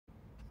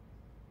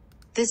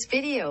This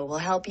video will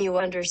help you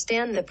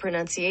understand the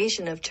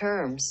pronunciation of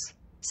terms,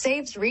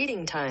 saves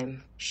reading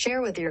time,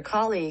 share with your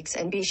colleagues,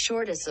 and be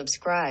sure to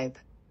subscribe.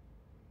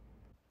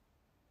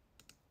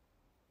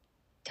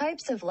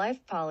 Types of life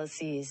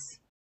policies.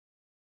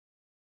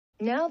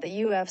 Now that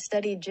you have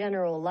studied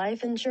general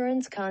life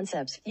insurance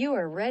concepts, you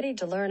are ready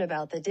to learn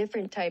about the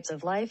different types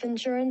of life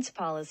insurance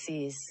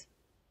policies.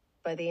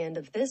 By the end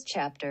of this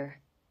chapter,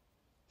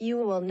 you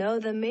will know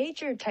the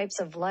major types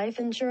of life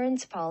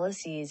insurance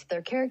policies,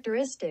 their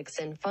characteristics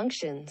and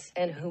functions,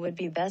 and who would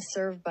be best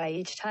served by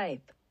each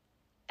type.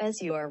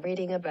 As you are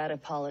reading about a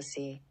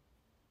policy,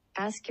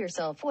 ask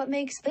yourself what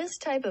makes this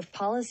type of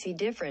policy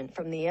different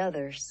from the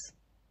others.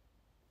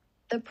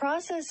 The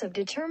process of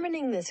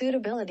determining the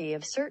suitability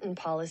of certain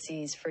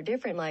policies for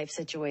different life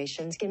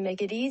situations can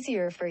make it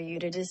easier for you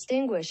to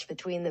distinguish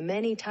between the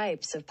many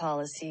types of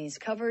policies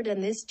covered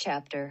in this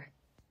chapter.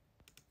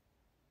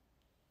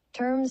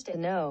 Terms to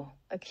know: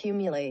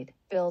 accumulate,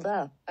 build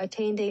up,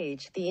 attained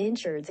age, the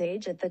insured's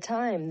age at the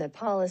time the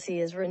policy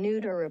is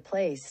renewed or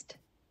replaced.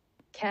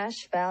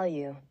 Cash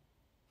value: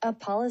 a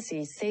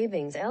policy's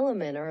savings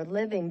element or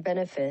living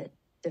benefit,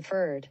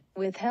 deferred,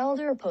 withheld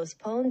or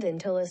postponed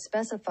until a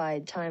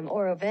specified time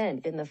or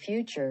event in the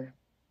future.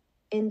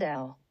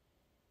 Endow: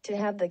 to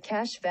have the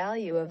cash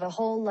value of a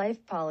whole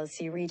life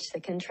policy reach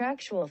the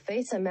contractual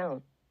face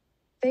amount.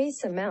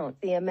 Face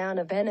amount: the amount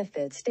of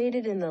benefit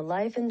stated in the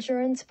life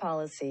insurance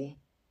policy.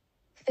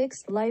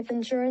 Fixed life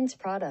insurance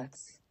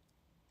products: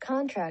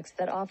 contracts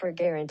that offer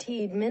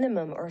guaranteed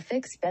minimum or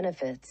fixed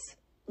benefits.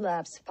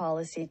 Lapse: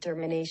 policy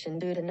termination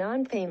due to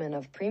non-payment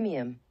of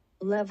premium.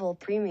 Level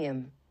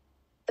premium: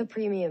 the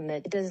premium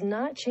that does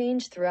not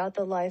change throughout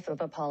the life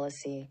of a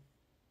policy.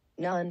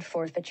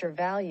 Non-forfeiture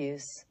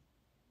values: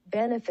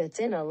 benefits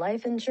in a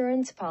life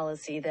insurance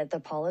policy that the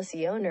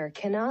policy owner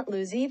cannot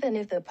lose even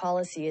if the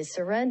policy is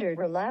surrendered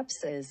or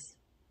lapses.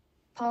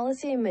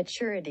 Policy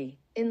maturity: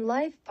 in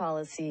life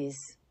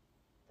policies,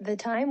 the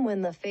time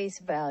when the face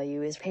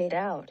value is paid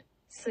out.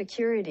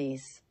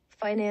 Securities: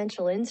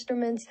 financial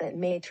instruments that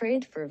may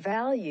trade for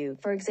value,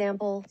 for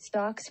example,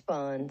 stocks,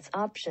 bonds,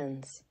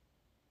 options.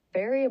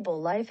 Variable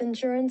life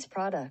insurance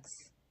products: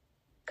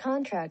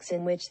 contracts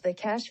in which the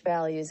cash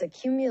values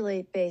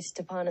accumulate based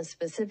upon a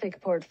specific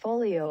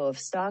portfolio of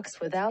stocks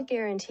without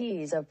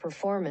guarantees of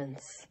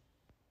performance.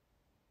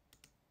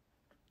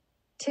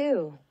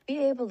 2. Be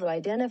able to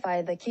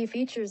identify the key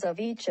features of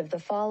each of the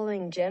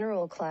following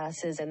general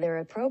classes and their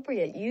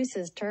appropriate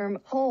uses. Term: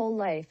 whole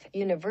life,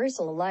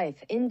 universal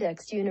life,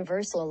 indexed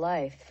universal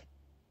life,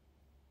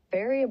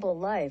 variable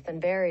life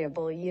and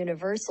variable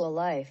universal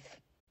life.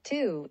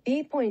 2.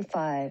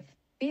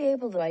 be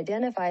able to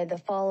identify the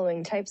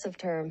following types of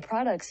term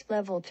products: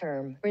 level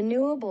term,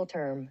 renewable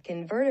term,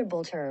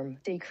 convertible term,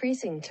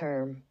 decreasing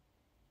term.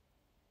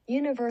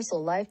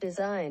 Universal life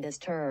designed as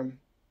term.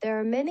 There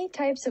are many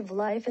types of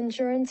life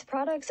insurance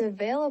products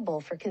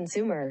available for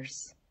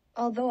consumers.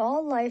 Although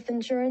all life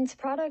insurance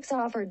products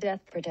offer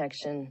death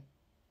protection,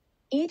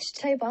 each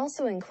type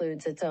also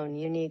includes its own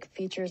unique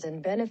features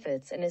and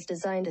benefits and is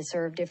designed to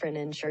serve different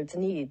insured's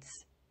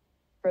needs.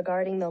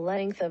 Regarding the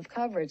length of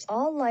coverage,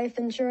 all life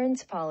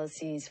insurance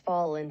policies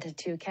fall into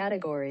two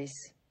categories: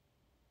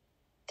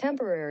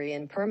 temporary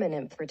and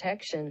permanent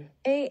protection.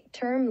 A.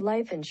 Term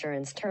life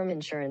insurance. Term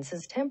insurance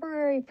is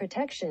temporary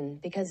protection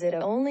because it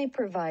only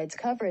provides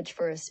coverage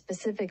for a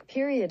specific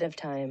period of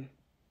time.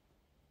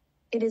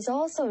 It is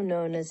also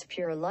known as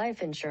pure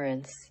life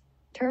insurance.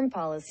 Term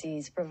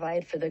policies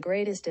provide for the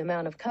greatest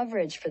amount of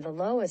coverage for the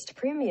lowest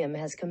premium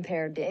as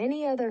compared to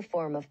any other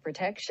form of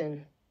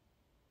protection.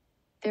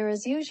 There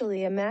is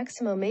usually a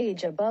maximum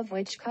age above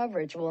which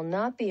coverage will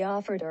not be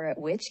offered or at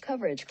which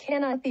coverage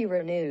cannot be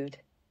renewed.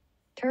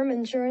 Term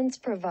insurance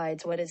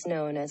provides what is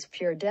known as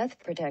pure death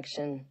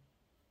protection.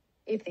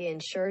 If the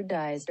insured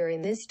dies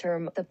during this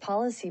term, the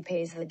policy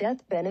pays the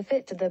death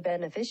benefit to the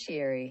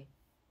beneficiary.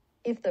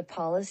 If the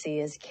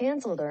policy is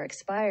canceled or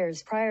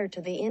expires prior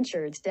to the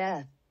insured's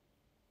death,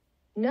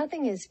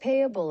 nothing is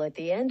payable at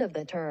the end of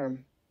the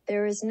term.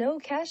 There is no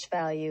cash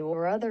value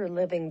or other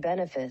living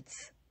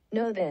benefits.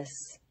 Know this: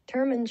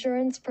 term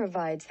insurance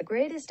provides the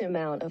greatest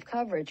amount of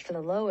coverage for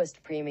the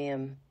lowest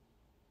premium.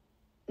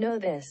 Know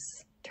this: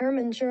 term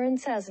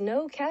insurance has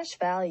no cash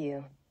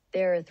value.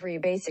 There are three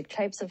basic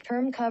types of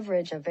term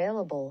coverage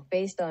available,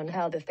 based on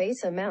how the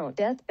face amount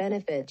death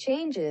benefit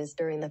changes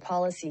during the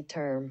policy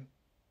term.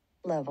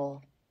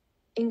 Level: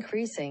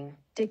 increasing,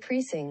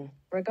 decreasing.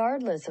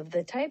 Regardless of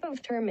the type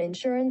of term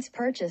insurance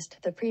purchased,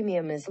 the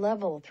premium is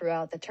level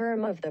throughout the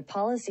term of the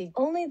policy.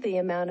 Only the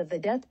amount of the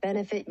death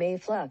benefit may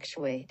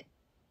fluctuate,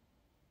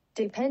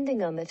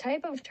 depending on the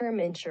type of term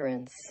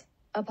insurance.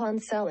 Upon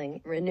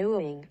selling,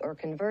 renewing, or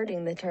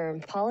converting the term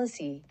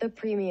policy, the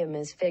premium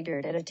is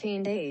figured at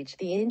attained age,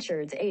 the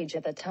insured's age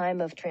at the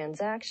time of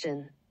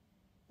transaction.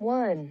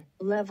 1.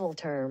 Level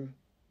term.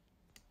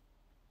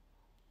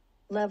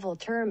 Level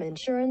term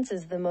insurance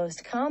is the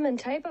most common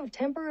type of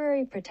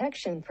temporary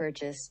protection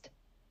purchased.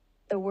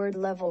 The word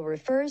level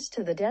refers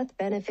to the death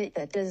benefit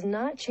that does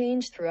not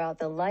change throughout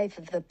the life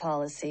of the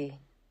policy.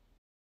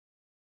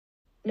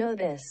 Know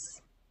this.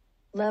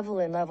 Level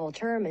and level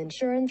term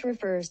insurance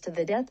refers to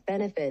the death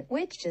benefit,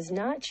 which does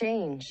not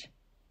change.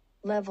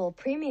 Level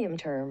premium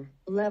term,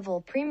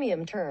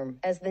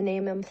 as the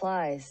name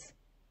implies,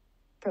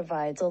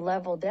 provides a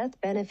level death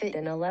benefit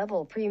and a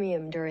level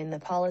premium during the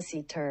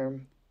policy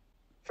term.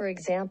 For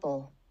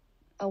example,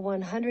 a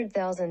 $100,000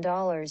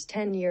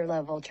 10-year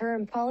level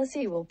term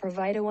policy will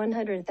provide a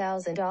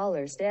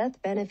 $100,000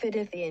 death benefit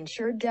if the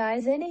insured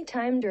dies any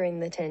time during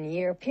the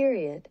 10-year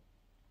period.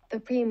 The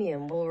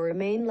premium will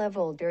remain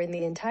level during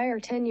the entire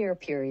 10-year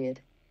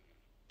period.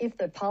 If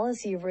the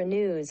policy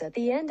renews at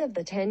the end of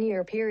the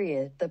 10-year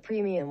period, the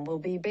premium will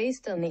be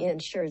based on the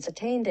insured's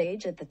attained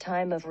age at the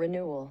time of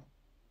renewal.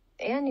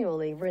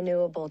 Annually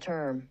renewable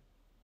term.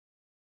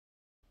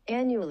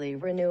 Annually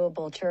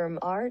renewable term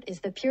 (ART) is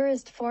the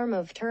purest form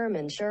of term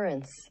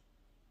insurance.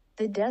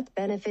 The death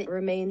benefit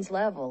remains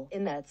level.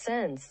 In that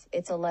sense,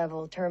 it's a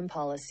level term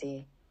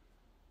policy.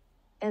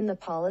 And the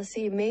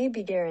policy may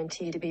be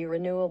guaranteed to be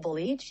renewable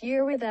each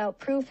year without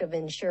proof of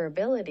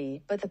insurability,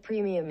 but the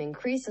premium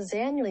increases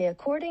annually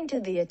according to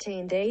the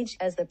attained age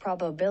as the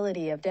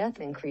probability of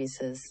death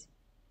increases.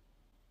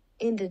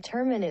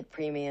 Indeterminate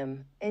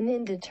premium. An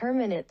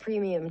indeterminate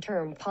premium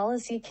term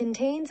policy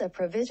contains a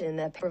provision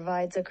that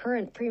provides a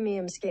current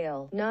premium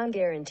scale,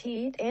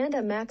 non-guaranteed, and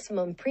a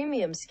maximum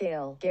premium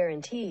scale,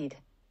 guaranteed,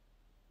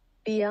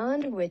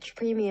 beyond which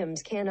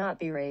premiums cannot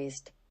be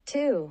raised.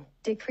 2.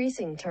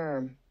 Decreasing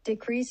term.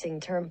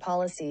 Decreasing term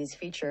policies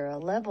feature a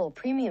level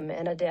premium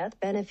and a death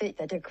benefit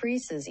that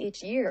decreases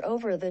each year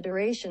over the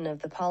duration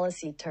of the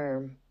policy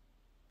term.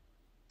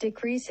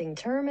 Decreasing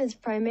term is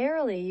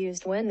primarily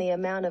used when the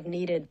amount of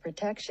needed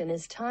protection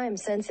is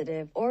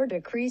time-sensitive or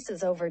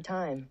decreases over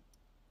time.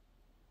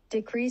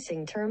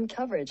 Decreasing term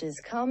coverage is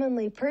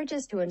commonly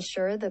purchased to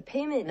ensure the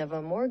payment of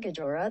a mortgage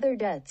or other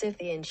debts if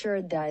the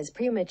insured dies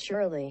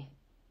prematurely.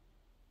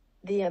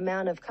 The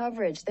amount of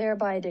coverage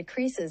thereby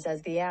decreases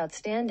as the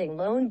outstanding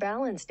loan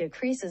balance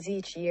decreases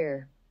each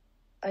year.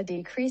 A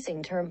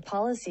decreasing term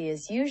policy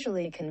is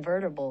usually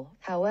convertible,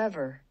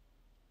 however.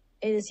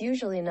 It is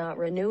usually not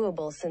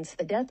renewable since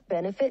the death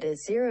benefit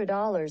is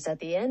 $0 at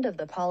the end of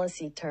the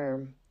policy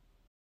term.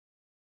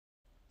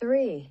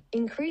 3.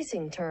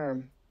 Increasing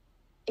term.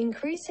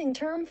 Increasing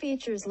term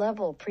features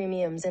level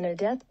premiums and a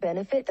death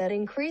benefit that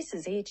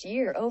increases each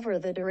year over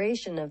the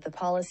duration of the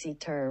policy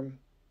term.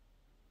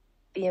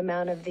 The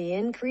amount of the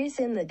increase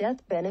in the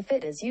death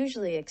benefit is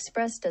usually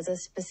expressed as a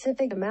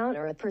specific amount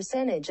or a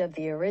percentage of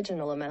the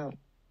original amount.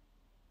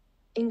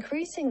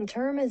 Increasing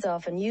term is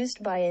often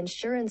used by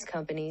insurance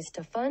companies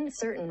to fund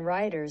certain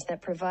riders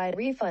that provide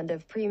refund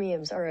of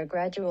premiums or a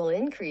gradual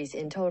increase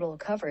in total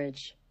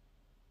coverage,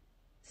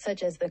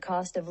 such as the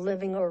cost of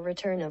living or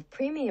return of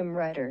premium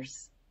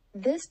riders.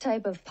 This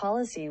type of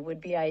policy would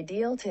be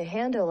ideal to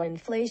handle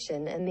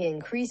inflation and the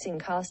increasing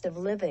cost of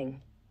living.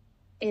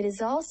 It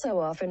is also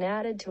often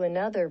added to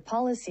another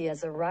policy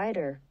as a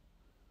rider,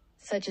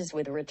 such as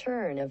with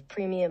return of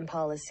premium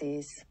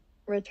policies.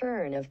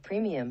 Return of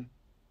premium.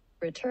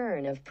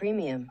 Return of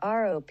premium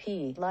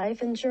 (ROP).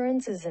 Life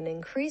insurance is an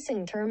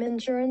increasing term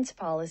insurance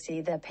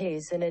policy that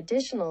pays an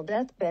additional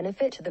death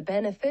benefit to the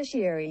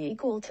beneficiary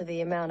equal to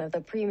the amount of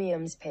the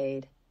premiums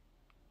paid.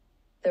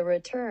 The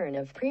return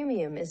of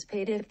premium is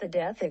paid if the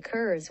death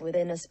occurs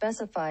within a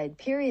specified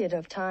period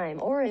of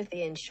time or if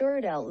the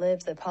insured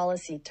outlives the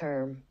policy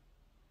term.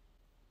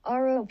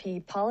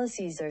 ROP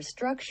policies are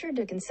structured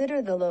to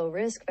consider the low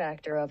risk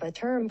factor of a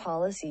term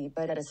policy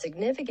but at a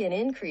significant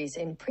increase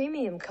in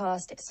premium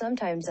cost,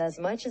 sometimes as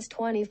much as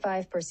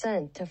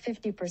 25% to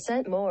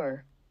 50%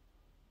 more.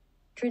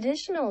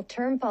 Traditional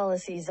term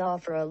policies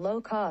offer a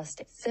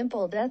low-cost,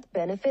 simple death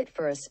benefit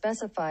for a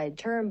specified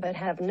term but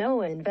have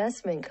no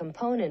investment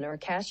component or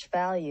cash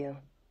value.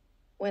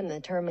 When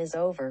the term is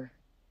over,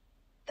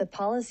 the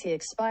policy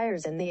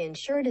expires and the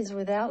insured is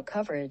without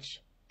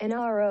coverage. An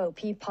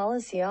ROP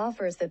policy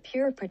offers the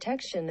pure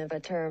protection of a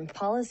term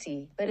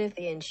policy, but if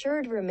the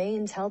insured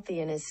remains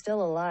healthy and is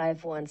still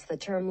alive once the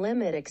term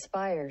limit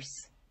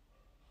expires,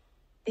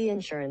 the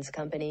insurance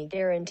company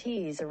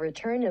guarantees a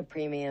return of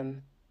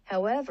premium.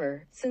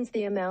 However, since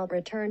the amount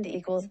returned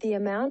equals the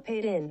amount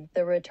paid in,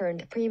 the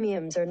returned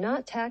premiums are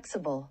not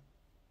taxable.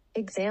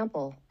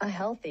 Example: a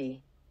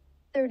healthy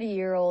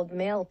 30-year-old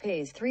male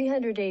pays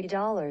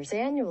 $380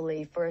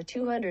 annually for a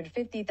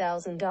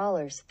 $250,000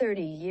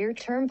 30-year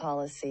term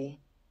policy.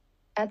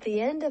 At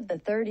the end of the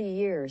 30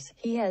 years,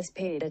 he has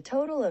paid a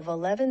total of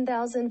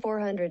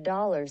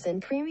 $11,400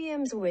 in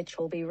premiums which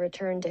will be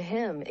returned to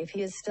him if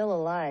he is still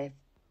alive.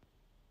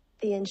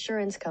 The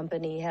insurance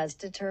company has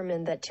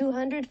determined that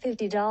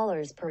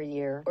 $250 per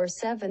year, or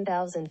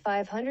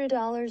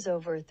 $7,500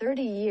 over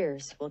 30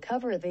 years, will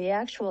cover the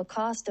actual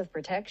cost of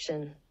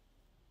protection.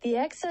 The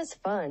excess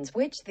funds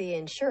which the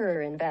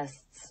insurer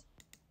invests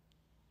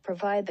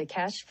provide the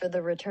cash for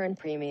the return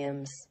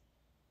premiums.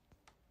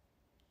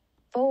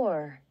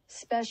 4.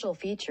 Special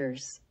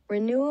features.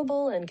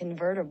 Renewable and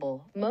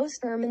convertible.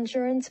 Most term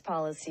insurance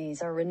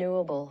policies are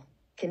renewable,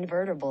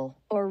 convertible,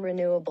 or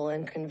renewable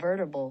and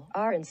convertible,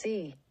 R and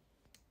C.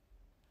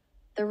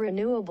 The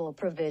renewable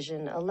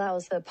provision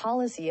allows the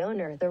policy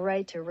owner the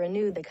right to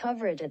renew the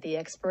coverage at the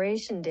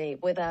expiration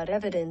date without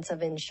evidence of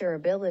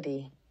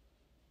insurability.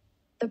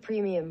 The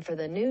premium for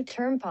the new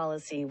term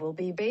policy will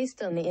be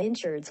based on the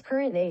insured's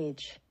current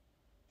age.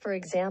 For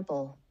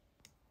example,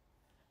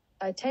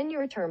 a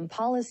 10-year term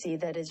policy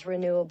that is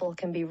renewable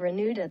can be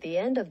renewed at the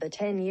end of the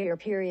 10-year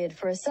period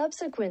for a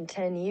subsequent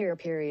 10-year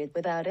period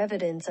without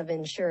evidence of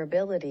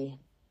insurability.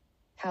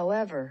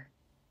 However,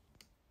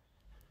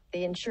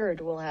 the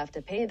insured will have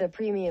to pay the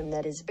premium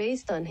that is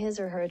based on his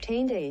or her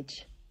attained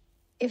age.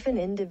 If an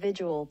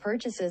individual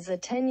purchases a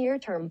 10-year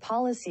term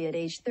policy at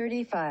age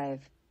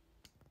 35,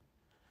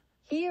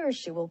 he or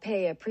she will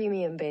pay a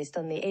premium based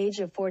on the age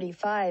of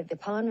 45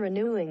 upon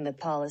renewing the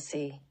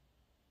policy.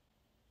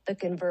 The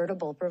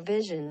convertible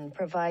provision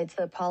provides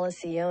the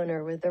policy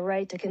owner with the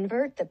right to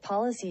convert the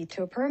policy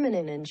to a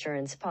permanent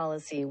insurance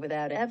policy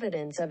without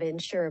evidence of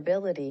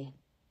insurability.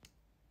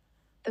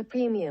 The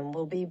premium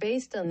will be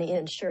based on the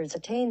insured's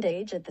attained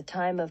age at the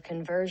time of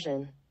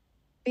conversion.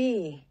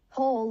 B.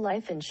 Whole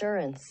life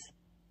insurance.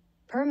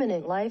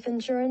 Permanent life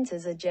insurance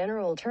is a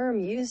general term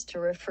used to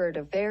refer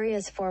to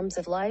various forms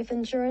of life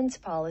insurance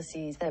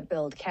policies that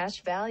build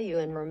cash value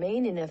and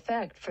remain in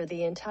effect for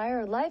the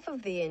entire life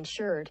of the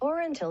insured, or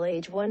until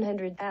age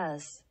 100,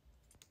 as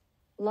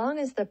long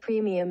as the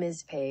premium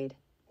is paid.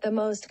 The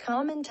most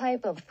common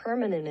type of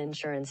permanent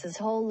insurance is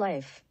whole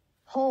life.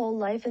 Whole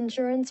life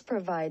insurance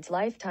provides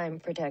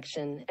lifetime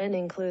protection and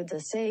includes a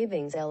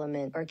savings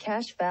element or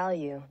cash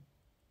value.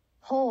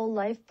 Whole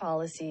life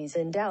policies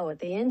endow at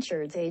the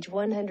insured's age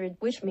 100,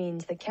 which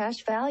means the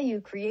cash value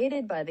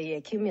created by the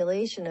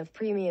accumulation of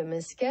premium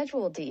is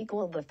scheduled to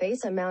equal the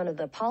face amount of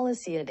the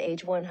policy at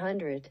age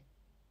 100.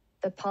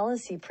 The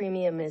policy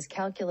premium is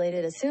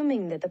calculated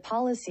assuming that the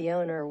policy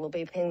owner will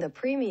be paying the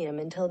premium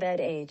until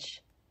that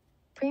age.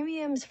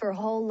 Premiums for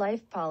whole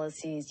life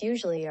policies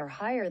usually are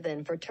higher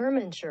than for term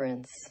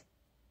insurance.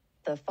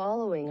 The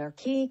following are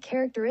key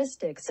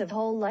characteristics of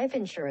whole life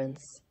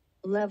insurance.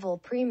 Level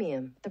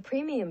premium. The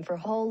premium for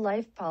whole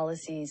life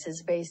policies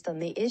is based on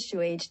the issue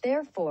age,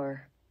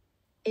 therefore,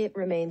 it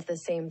remains the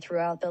same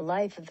throughout the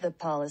life of the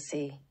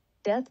policy.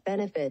 Death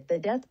benefit. The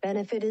death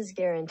benefit is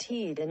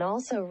guaranteed and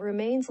also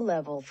remains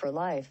level for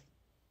life.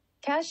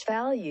 Cash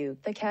value.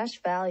 The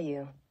cash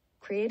value,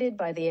 created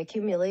by the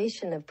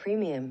accumulation of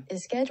premium,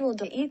 is scheduled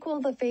to equal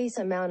the face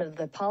amount of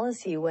the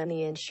policy when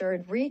the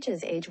insured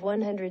reaches age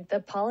 100,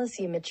 the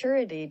policy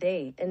maturity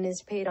date, and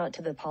is paid out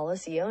to the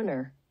policy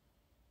owner.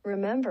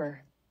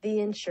 Remember, the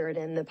insured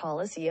and the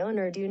policy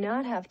owner do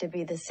not have to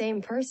be the same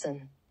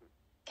person.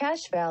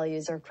 Cash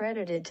values are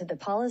credited to the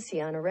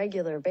policy on a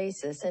regular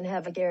basis and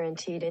have a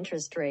guaranteed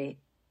interest rate.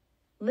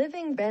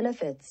 Living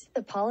benefits.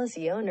 The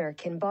policy owner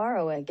can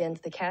borrow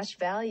against the cash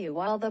value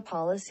while the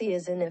policy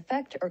is in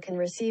effect or can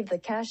receive the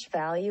cash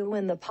value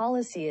when the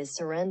policy is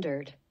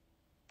surrendered.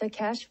 The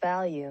cash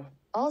value,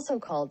 also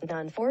called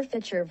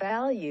non-forfeiture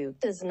value,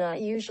 does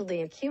not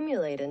usually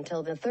accumulate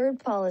until the third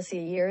policy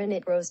year and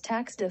it grows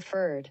tax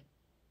deferred.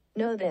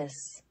 Know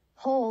this.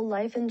 Whole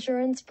life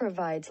insurance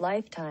provides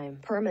lifetime,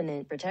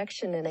 permanent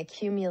protection and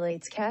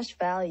accumulates cash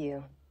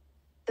value.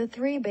 The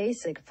three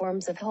basic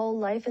forms of whole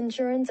life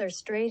insurance are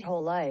straight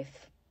whole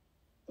life,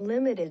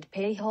 limited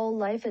pay whole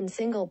life, and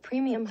single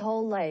premium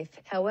whole life.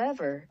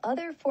 However,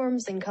 other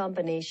forms and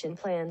combination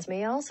plans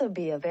may also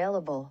be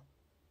available.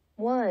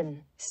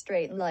 1.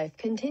 Straight life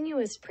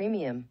continuous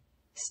premium.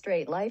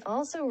 Straight life,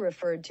 also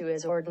referred to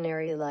as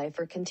ordinary life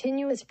or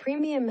continuous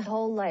premium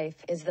whole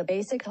life, is the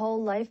basic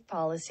whole life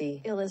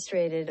policy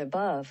illustrated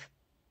above.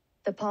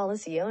 The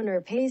policy owner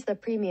pays the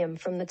premium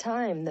from the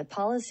time the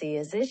policy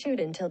is issued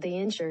until the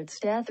insured's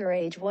death or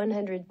age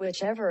 100,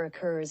 whichever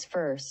occurs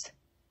first.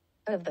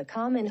 Of the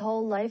common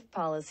whole life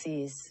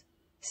policies,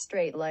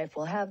 straight life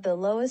will have the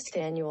lowest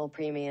annual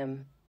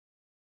premium.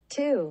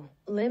 2.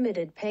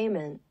 Limited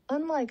payment.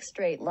 Unlike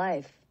straight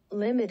life,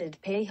 limited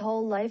pay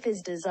whole life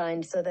is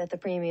designed so that the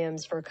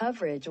premiums for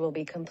coverage will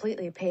be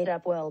completely paid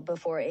up well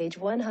before age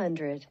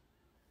 100.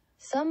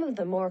 Some of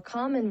the more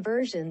common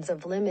versions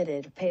of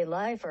limited pay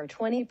life are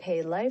 20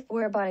 pay life,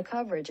 whereby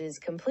coverage is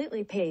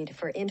completely paid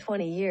for in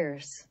 20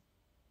 years,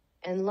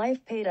 and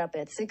life paid up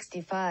at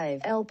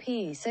 65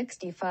 LP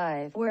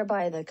 65,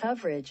 whereby the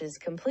coverage is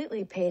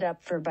completely paid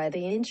up for by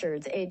the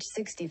insured's age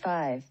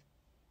 65.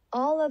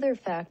 All other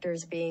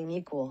factors being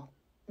equal,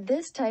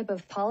 this type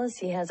of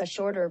policy has a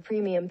shorter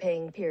premium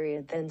paying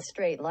period than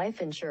straight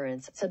life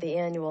insurance, so the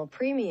annual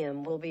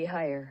premium will be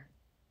higher.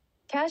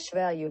 Cash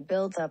value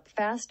builds up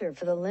faster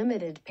for the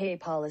limited pay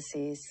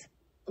policies.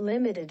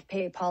 Limited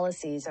pay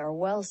policies are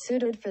well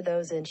suited for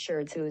those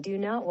insureds who do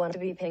not want to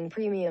be paying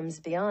premiums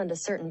beyond a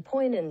certain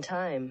point in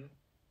time.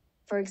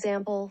 For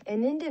example,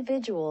 an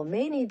individual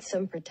may need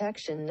some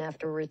protection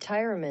after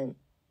retirement,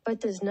 but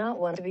does not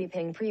want to be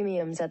paying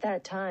premiums at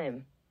that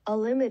time. A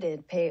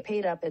limited pay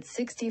paid up at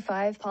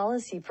 65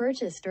 policy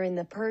purchased during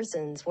the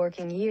person's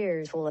working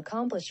years will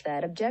accomplish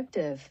that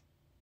objective.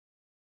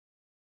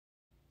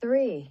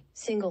 3.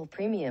 Single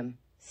premium.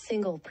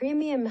 Single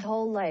Premium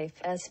Whole Life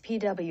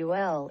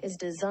 (SPWL) is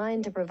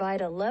designed to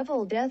provide a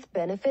level death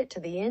benefit to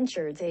the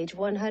insured's age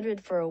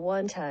 100 for a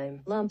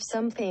one-time, lump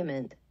sum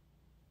payment.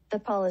 The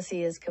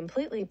policy is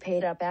completely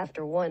paid up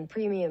after one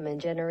premium and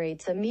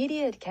generates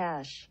immediate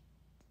cash.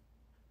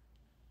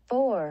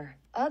 4.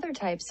 Other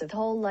types of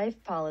whole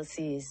life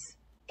policies.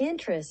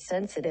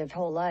 Interest-sensitive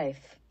whole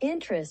life.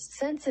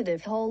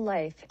 Interest-sensitive whole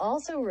life,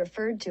 also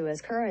referred to as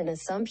current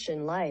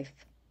assumption life,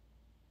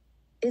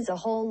 is a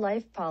whole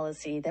life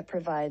policy that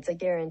provides a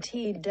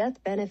guaranteed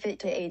death benefit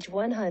to age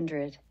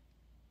 100.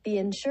 The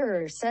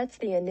insurer sets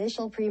the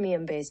initial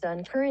premium based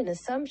on current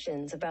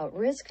assumptions about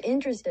risk,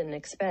 interest, and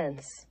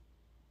expense.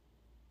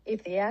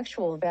 If the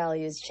actual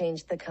values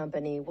change, the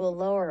company will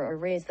lower or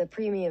raise the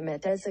premium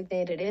at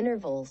designated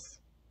intervals.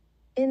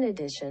 In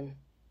addition,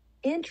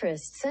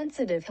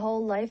 interest-sensitive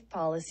whole life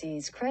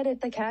policies credit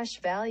the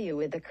cash value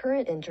with the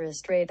current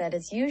interest rate that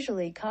is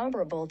usually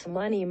comparable to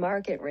money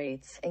market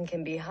rates and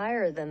can be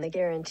higher than the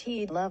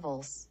guaranteed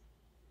levels.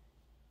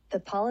 The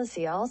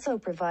policy also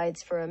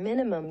provides for a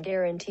minimum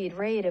guaranteed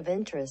rate of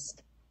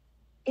interest.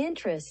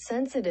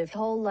 Interest-sensitive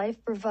whole life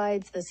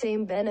provides the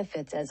same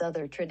benefits as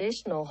other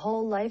traditional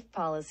whole life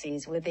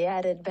policies with the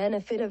added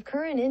benefit of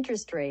current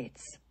interest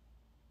rates,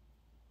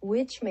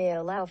 which may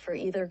allow for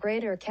either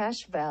greater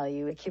cash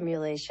value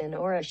accumulation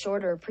or a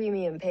shorter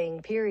premium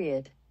paying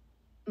period.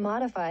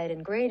 Modified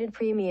and graded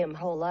premium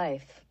whole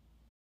life.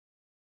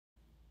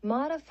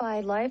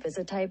 Modified life is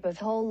a type of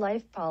whole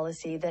life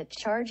policy that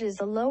charges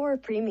a lower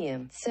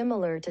premium,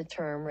 similar to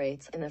term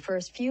rates, in the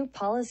first few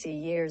policy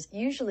years,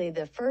 usually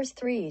the first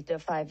 3 to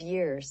 5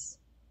 years,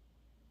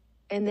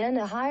 and then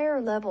a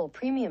higher level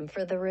premium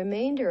for the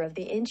remainder of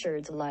the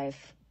insured's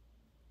life.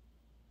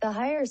 The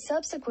higher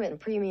subsequent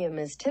premium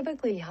is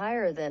typically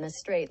higher than a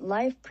straight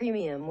life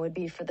premium would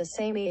be for the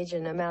same age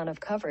and amount of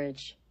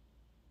coverage.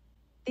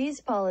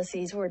 These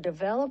policies were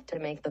developed to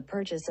make the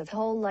purchase of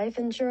whole life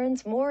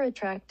insurance more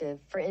attractive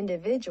for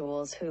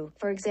individuals who,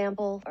 for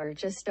example, are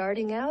just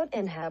starting out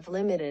and have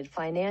limited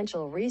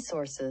financial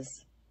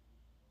resources,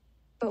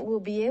 but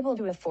will be able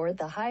to afford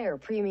the higher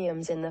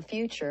premiums in the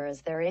future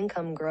as their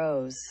income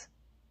grows.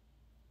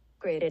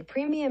 Graded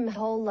premium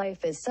whole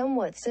life is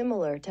somewhat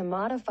similar to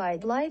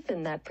modified life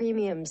in that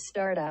premiums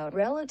start out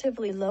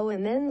relatively low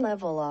and then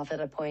level off at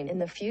a point in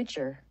the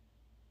future.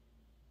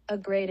 A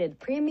graded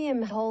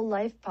premium whole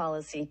life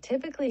policy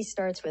typically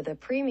starts with a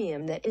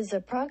premium that is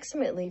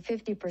approximately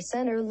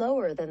 50% or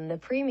lower than the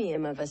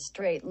premium of a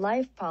straight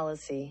life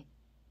policy.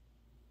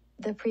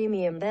 The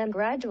premium then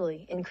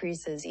gradually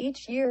increases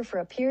each year for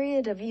a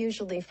period of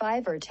usually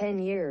 5 or 10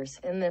 years,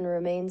 and then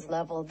remains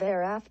level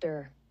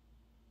thereafter.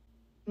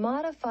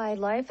 Modified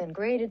life and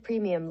graded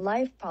premium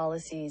life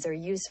policies are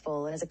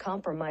useful as a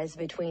compromise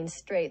between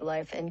straight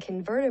life and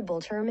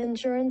convertible term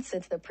insurance,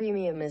 since the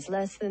premium is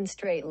less than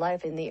straight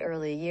life in the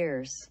early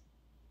years,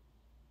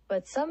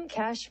 but some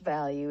cash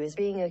value is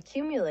being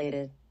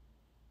accumulated.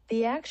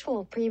 The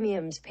actual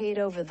premiums paid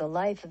over the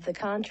life of the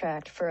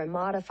contract for a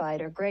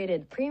modified or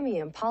graded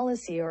premium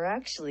policy are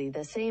actually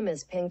the same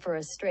as paying for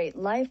a straight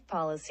life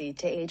policy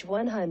to age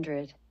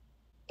 100.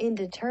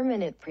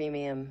 Indeterminate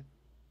premium.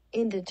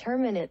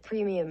 Indeterminate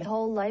premium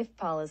whole life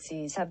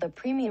policies have the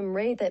premium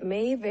rate that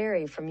may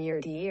vary from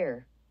year to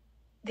year.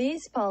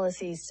 These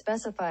policies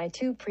specify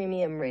two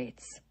premium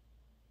rates: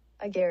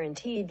 a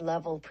guaranteed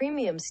level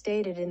premium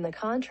stated in the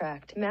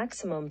contract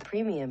maximum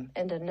premium,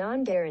 and a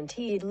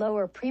non-guaranteed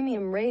lower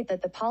premium rate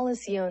that the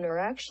policy owner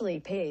actually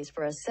pays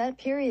for a set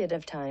period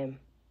of time.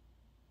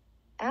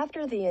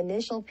 After the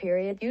initial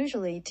period,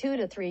 usually 2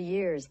 to 3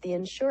 years, the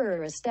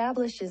insurer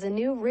establishes a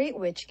new rate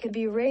which could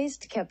be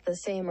raised, kept the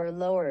same, or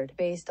lowered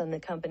based on the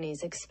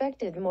company's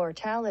expected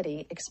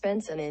mortality,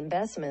 expense, and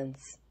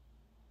investments.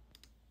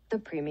 The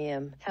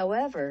premium,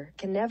 however,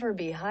 can never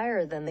be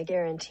higher than the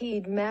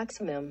guaranteed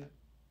maximum.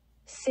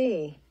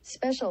 C.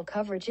 Special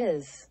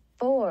coverages.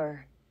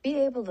 4. Be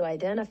able to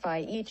identify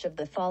each of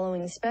the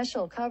following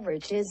special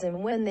coverages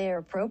and when they are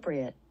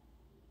appropriate.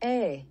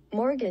 A.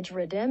 Mortgage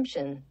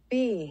redemption.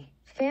 B.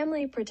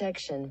 Family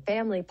protection,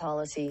 family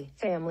policy,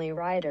 family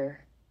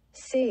rider.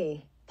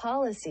 C.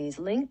 Policies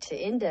linked to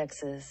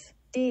indexes.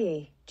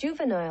 D.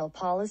 Juvenile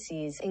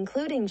policies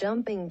including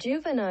jumping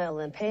juvenile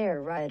and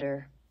pair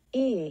rider.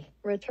 E.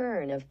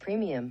 Return of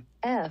premium.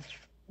 F.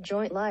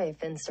 Joint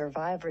life and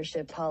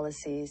survivorship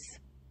policies.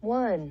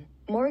 1.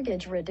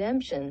 Mortgage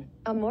redemption.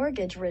 A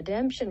mortgage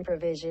redemption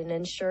provision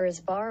insures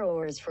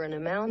borrowers for an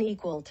amount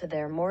equal to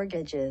their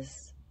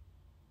mortgages.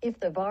 If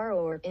the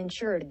borrower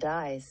insured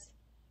dies,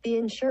 the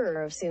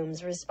insurer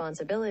assumes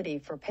responsibility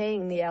for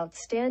paying the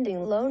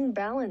outstanding loan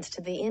balance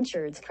to the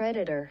insured's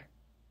creditor.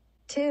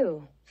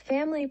 2.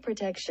 Family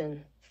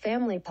protection,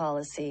 family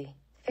policy,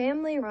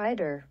 family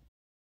rider.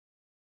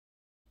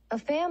 A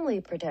family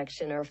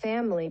protection or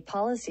family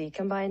policy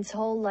combines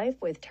whole life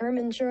with term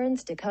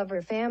insurance to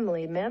cover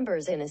family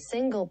members in a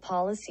single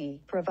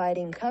policy,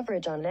 providing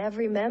coverage on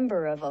every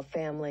member of a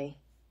family.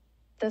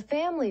 The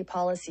family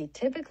policy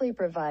typically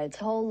provides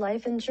whole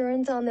life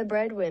insurance on the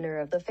breadwinner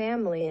of the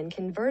family and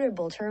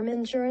convertible term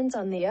insurance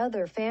on the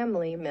other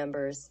family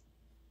members.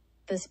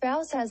 The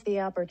spouse has the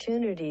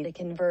opportunity to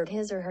convert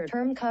his or her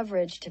term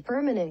coverage to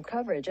permanent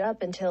coverage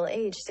up until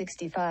age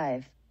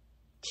 65.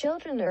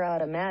 Children are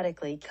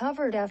automatically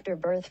covered after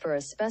birth for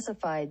a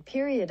specified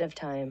period of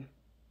time,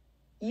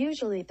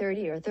 usually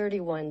 30 or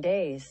 31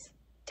 days.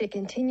 To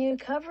continue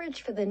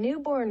coverage for the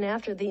newborn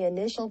after the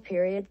initial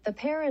period, the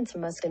parents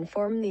must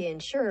inform the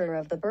insurer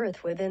of the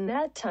birth within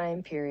that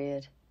time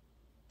period.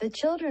 The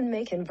children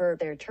may convert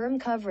their term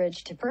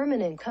coverage to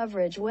permanent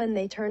coverage when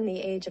they turn the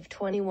age of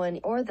 21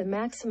 or the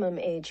maximum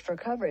age for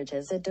coverage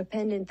as a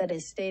dependent that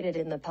is stated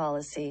in the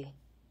policy.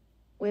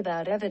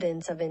 Without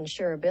evidence of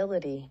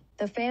insurability,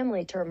 the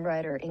family term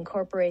rider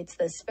incorporates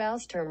the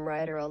spouse term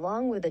rider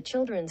along with the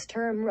children's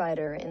term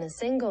rider in a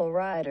single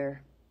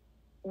rider.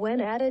 When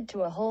added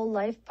to a whole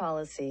life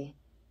policy,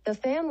 the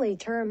family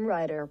term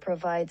rider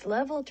provides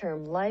level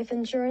term life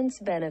insurance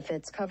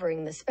benefits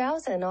covering the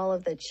spouse and all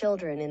of the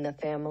children in the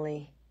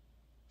family.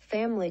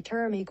 Family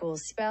term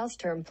equals spouse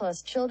term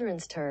plus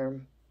children's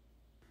term.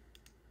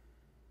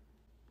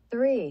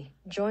 3.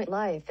 Joint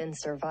life and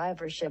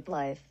survivorship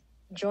life.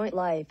 Joint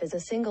life is a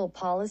single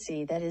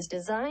policy that is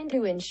designed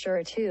to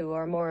insure 2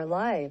 or more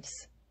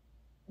lives.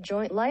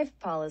 Joint life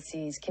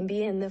policies can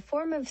be in the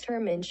form of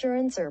term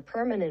insurance or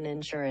permanent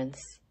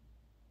insurance.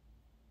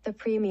 The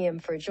premium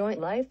for joint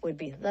life would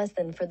be less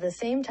than for the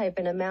same type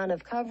and amount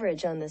of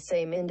coverage on the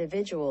same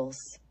individuals.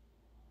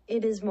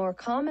 It is more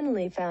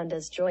commonly found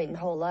as joint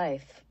whole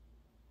life,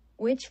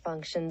 which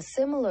functions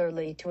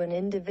similarly to an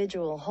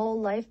individual whole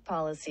life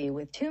policy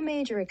with 2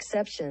 major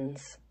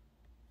exceptions.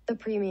 The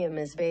premium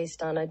is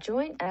based on a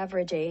joint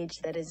average age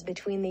that is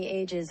between the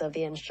ages of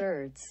the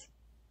insureds.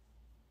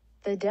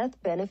 The death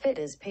benefit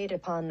is paid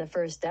upon the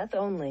first death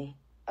only.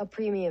 A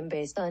premium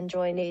based on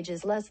joint age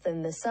is less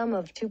than the sum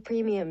of 2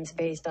 premiums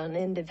based on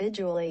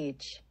individual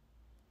age.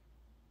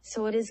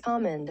 So it is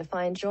common to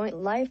find joint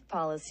life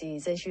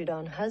policies issued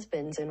on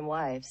husbands and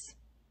wives.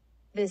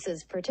 This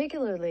is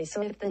particularly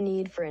so if the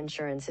need for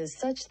insurance is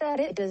such that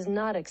it does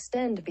not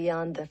extend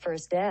beyond the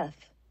first death.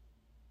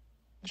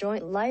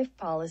 Joint life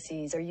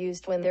policies are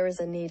used when there is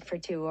a need for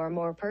 2 or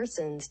more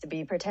persons to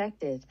be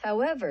protected.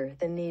 However,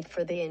 the need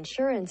for the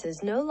insurance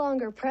is no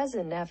longer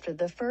present after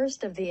the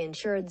first of the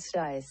insureds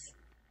dies.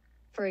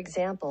 For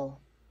example,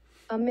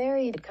 a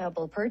married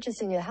couple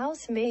purchasing a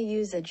house may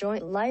use a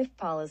joint life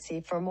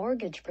policy for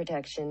mortgage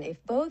protection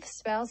if both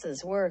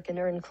spouses work and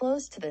earn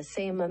close to the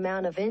same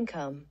amount of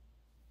income.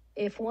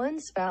 If one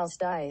spouse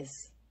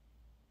dies,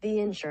 the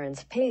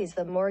insurance pays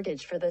the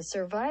mortgage for the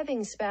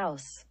surviving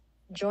spouse.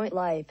 Joint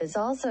life is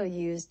also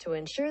used to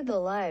insure the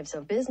lives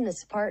of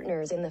business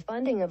partners in the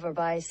funding of a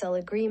buy-sell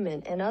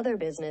agreement and other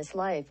business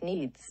life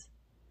needs.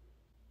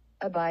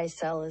 A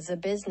buy-sell is a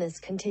business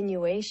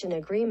continuation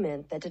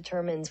agreement that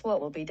determines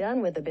what will be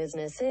done with the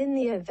business in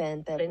the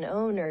event that an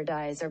owner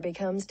dies or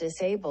becomes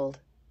disabled.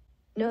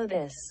 Know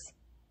this.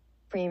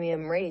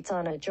 Premium rates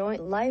on a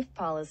joint life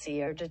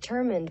policy are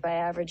determined by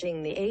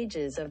averaging the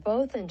ages of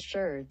both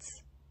insureds.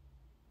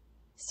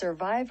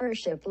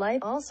 Survivorship life,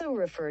 also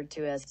referred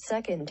to as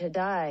second to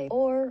die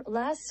or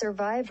last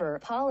survivor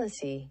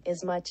policy,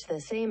 is much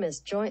the same as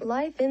joint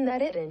life in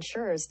that it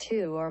insures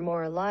 2 or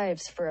more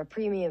lives for a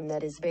premium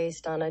that is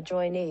based on a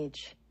joint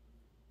age.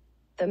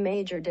 The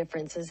major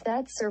difference is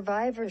that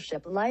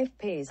survivorship life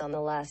pays on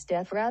the last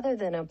death rather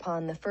than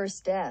upon the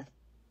first death.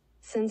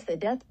 Since the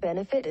death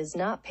benefit is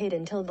not paid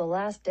until the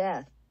last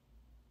death,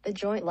 the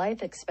joint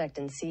life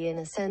expectancy in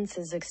a sense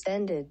is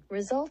extended,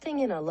 resulting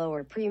in a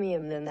lower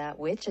premium than that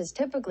which is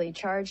typically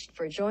charged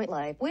for joint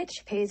life,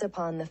 which pays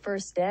upon the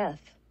first death.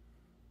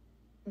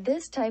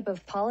 This type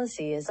of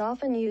policy is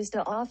often used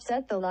to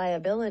offset the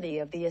liability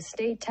of the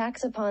estate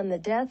tax upon the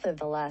death of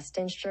the last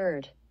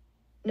insured.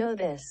 Know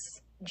this.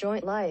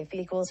 Joint life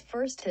equals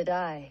first to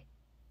die.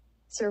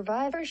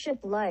 Survivorship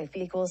life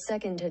equals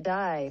second to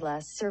die,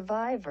 last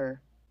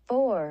survivor.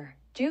 4.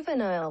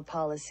 Juvenile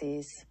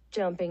policies.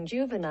 Jumping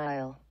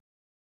juvenile.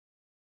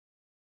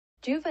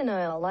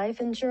 Juvenile life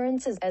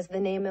insurance is, as the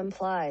name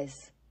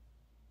implies,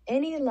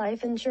 any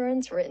life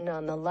insurance written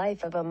on the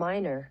life of a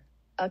minor.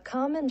 A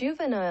common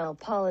juvenile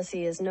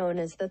policy is known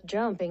as the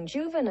jumping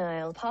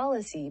juvenile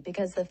policy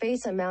because the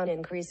face amount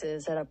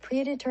increases at a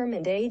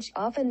predetermined age,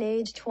 often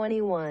age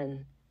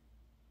 21.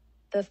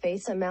 The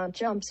face amount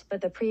jumps,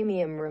 but the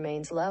premium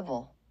remains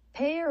level.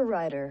 Payer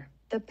rider.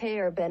 The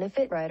payer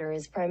benefit rider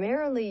is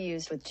primarily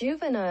used with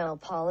juvenile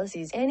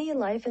policies, any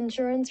life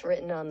insurance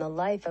written on the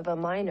life of a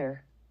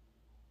minor.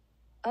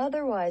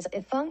 Otherwise,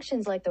 it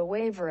functions like the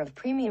waiver of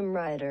premium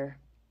rider.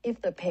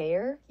 If the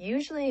payer,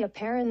 usually a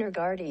parent or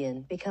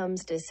guardian,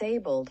 becomes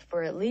disabled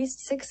for at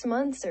least 6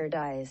 months or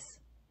dies,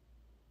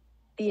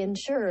 the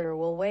insurer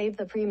will waive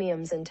the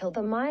premiums until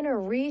the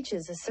minor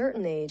reaches a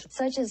certain age,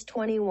 such as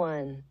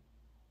 21.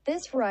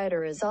 This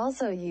rider is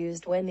also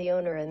used when the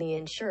owner and the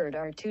insured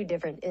are 2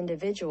 different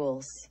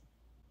individuals.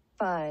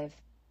 5.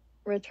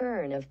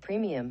 Return of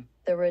premium.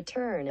 The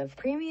return of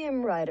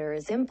premium rider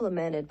is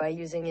implemented by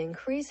using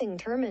increasing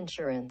term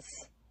insurance.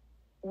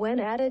 When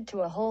added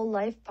to a whole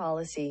life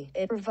policy,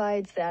 it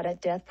provides that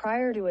at death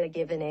prior to a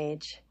given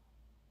age,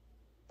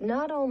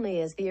 Not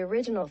only is the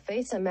original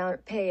face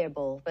amount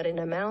payable, but an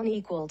amount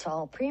equal to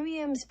all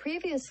premiums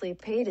previously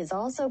paid is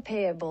also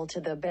payable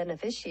to the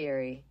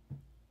beneficiary.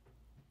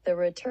 The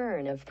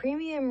return of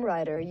premium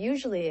rider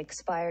usually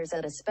expires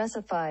at a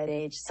specified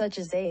age, such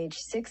as age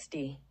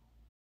 60.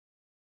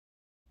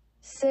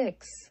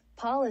 6.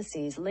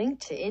 Policies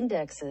linked to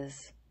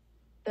indexes.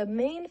 The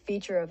main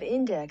feature of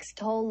indexed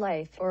whole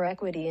life or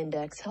equity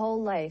index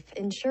whole life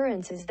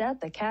insurance is that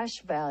the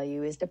cash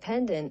value is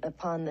dependent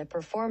upon the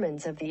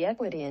performance of the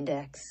equity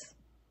index,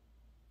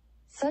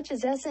 such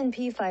as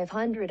S&P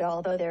 500,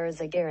 although there is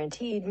a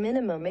guaranteed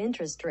minimum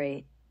interest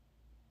rate.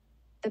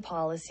 The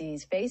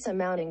policy's face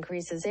amount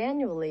increases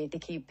annually to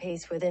keep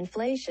pace with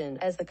inflation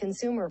as the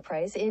consumer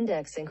price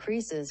index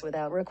increases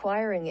without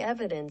requiring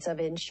evidence of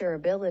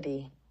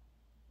insurability.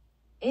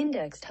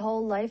 Indexed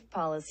whole life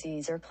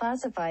policies are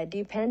classified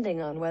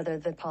depending on whether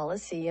the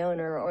policy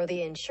owner or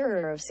the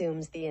insurer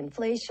assumes the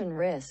inflation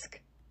risk.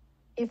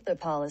 If the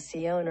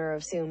policy owner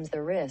assumes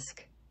the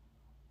risk,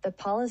 the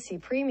policy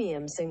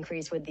premiums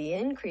increase with the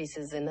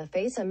increases in the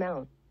face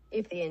amount.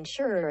 If the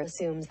insurer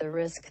assumes the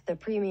risk, the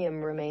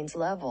premium remains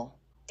level.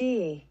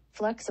 D.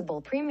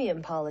 Flexible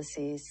premium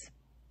policies.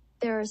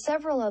 There are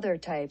several other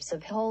types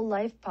of whole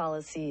life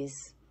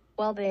policies.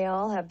 While they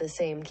all have the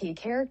same key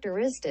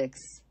characteristics,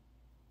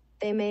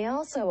 they may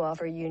also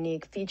offer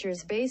unique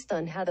features based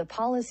on how the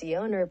policy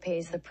owner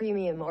pays the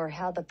premium or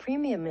how the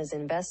premium is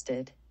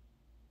invested.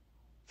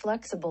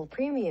 Flexible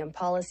premium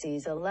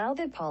policies allow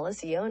the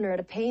policy owner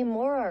to pay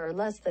more or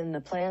less than the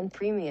planned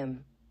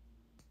premium.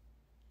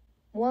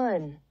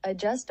 1.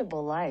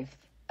 Adjustable life.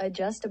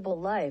 Adjustable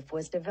life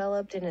was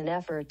developed in an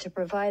effort to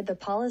provide the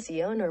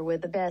policy owner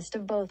with the best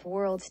of both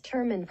worlds: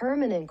 term and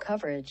permanent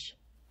coverage.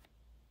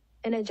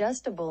 An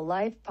adjustable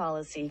life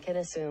policy can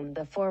assume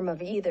the form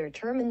of either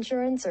term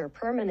insurance or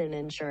permanent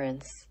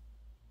insurance.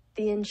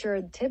 The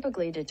insured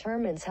typically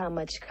determines how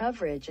much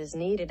coverage is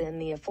needed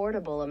and the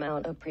affordable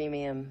amount of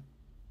premium.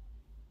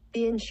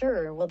 The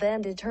insurer will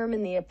then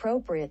determine the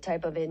appropriate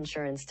type of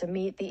insurance to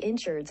meet the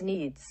insured's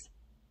needs.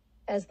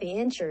 As the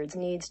insured's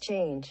needs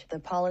change, the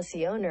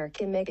policy owner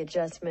can make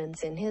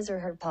adjustments in his or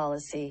her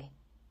policy.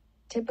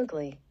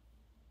 Typically,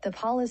 the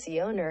policy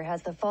owner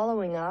has the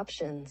following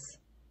options: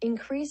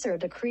 increase or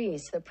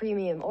decrease the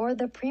premium or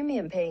the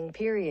premium paying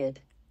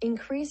period,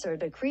 increase or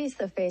decrease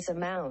the face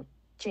amount,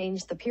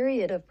 change the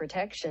period of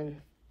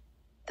protection.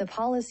 The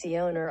policy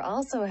owner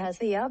also has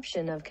the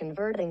option of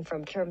converting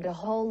from term to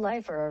whole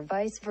life or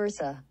vice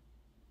versa.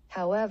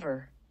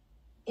 However,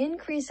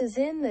 increases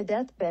in the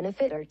death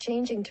benefit or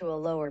changing to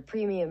a lower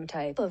premium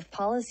type of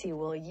policy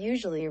will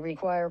usually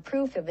require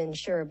proof of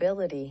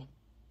insurability.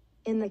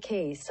 In the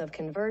case of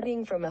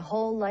converting from a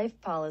whole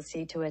life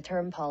policy to a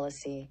term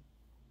policy,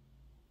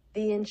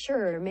 the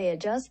insurer may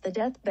adjust the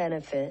death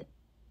benefit.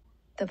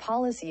 The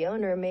policy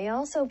owner may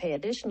also pay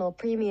additional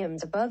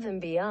premiums above and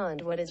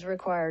beyond what is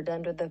required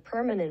under the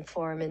permanent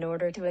form in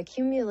order to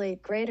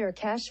accumulate greater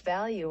cash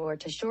value or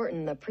to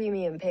shorten the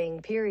premium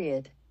paying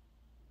period.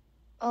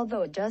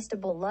 Although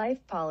adjustable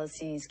life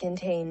policies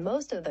contain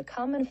most of the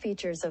common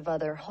features of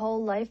other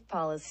whole life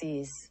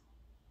policies,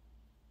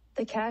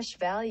 the cash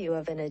value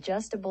of an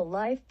adjustable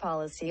life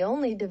policy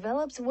only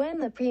develops when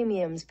the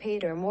premiums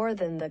paid are more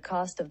than the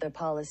cost of the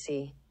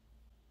policy.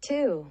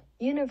 2.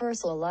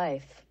 Universal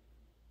life.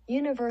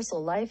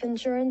 Universal life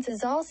insurance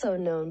is also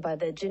known by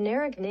the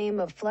generic name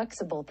of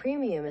flexible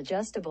premium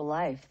adjustable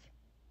life.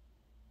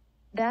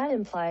 That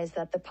implies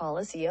that the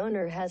policy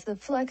owner has the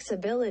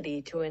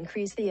flexibility to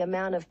increase the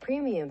amount of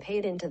premium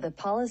paid into the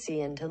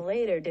policy and to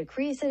later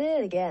decrease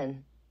it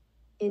again.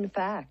 In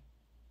fact,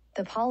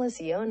 the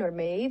policy owner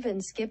may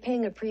even skip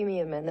paying a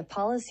premium and the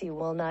policy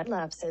will not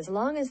lapse as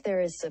long as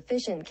there is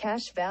sufficient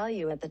cash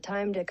value at the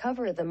time to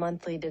cover the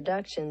monthly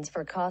deductions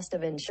for cost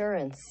of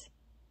insurance.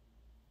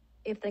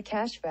 If the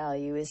cash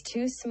value is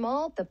too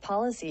small, the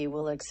policy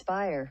will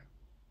expire.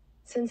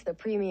 Since the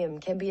premium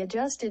can be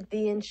adjusted,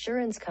 the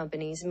insurance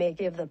companies may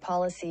give the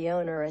policy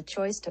owner a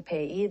choice to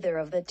pay either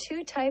of the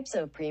two types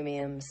of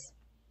premiums.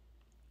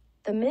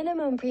 The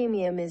minimum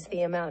premium is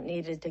the amount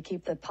needed to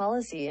keep the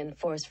policy in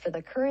force for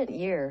the current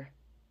year.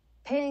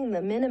 Paying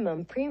the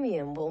minimum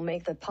premium will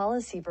make the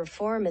policy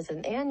perform as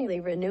an annually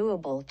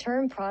renewable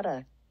term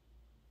product.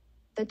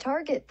 The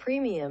target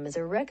premium is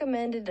a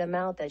recommended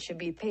amount that should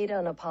be paid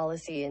on a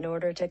policy in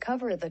order to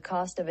cover the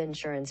cost of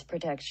insurance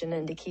protection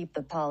and to keep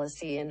the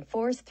policy in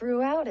force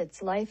throughout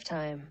its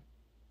lifetime.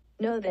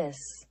 Know this: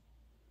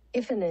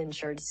 if an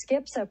insured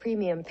skips a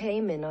premium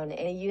payment on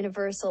a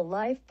universal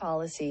life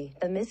policy,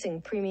 the missing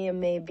premium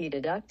may be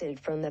deducted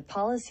from the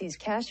policy's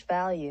cash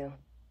value.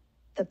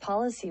 The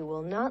policy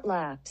will not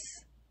lapse.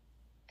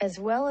 As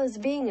well as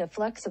being a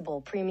flexible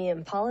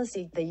premium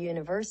policy, the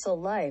universal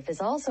life is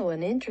also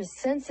an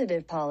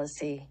interest-sensitive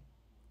policy.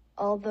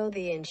 Although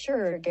the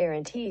insurer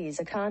guarantees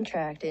a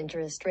contract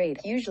interest rate,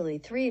 usually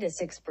 3 to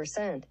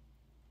 6%,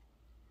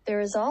 there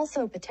is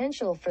also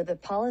potential for the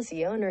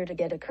policy owner to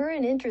get a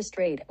current interest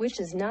rate, which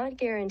is not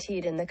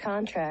guaranteed in the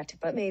contract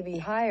but may be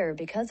higher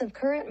because of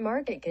current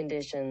market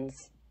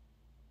conditions.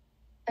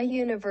 A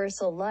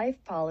universal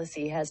life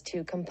policy has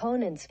two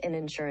components, an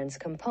insurance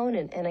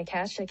component and a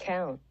cash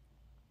account.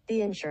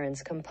 The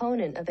insurance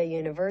component of a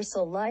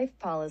universal life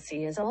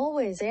policy is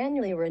always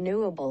annually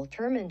renewable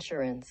term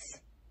insurance.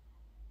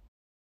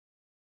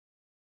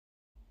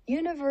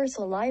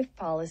 Universal life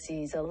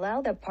policies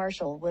allow the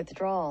partial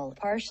withdrawal,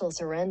 partial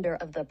surrender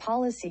of the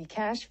policy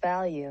cash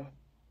value.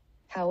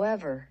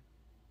 However,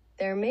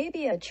 there may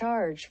be a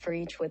charge for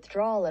each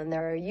withdrawal, and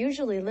there are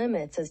usually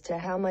limits as to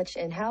how much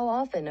and how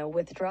often a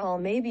withdrawal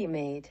may be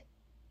made.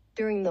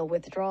 During the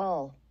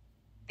withdrawal,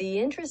 the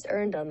interest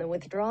earned on the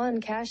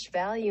withdrawn cash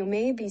value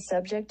may be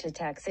subject to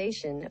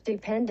taxation,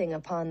 depending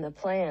upon the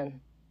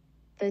plan.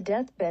 The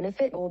death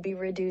benefit will be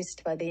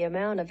reduced by the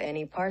amount of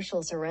any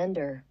partial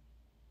surrender.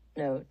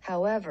 Note,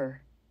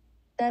 however,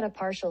 that a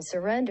partial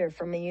surrender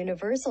from a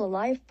universal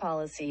life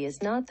policy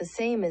is not the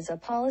same as a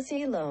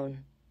policy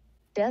loan.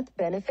 Death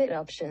benefit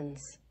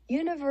options.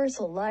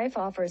 Universal life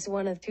offers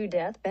one of two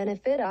death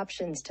benefit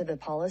options to the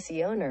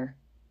policy owner.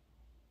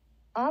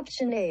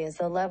 Option A is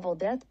the level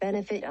death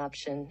benefit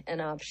option,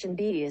 and option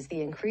B is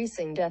the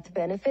increasing death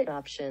benefit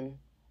option.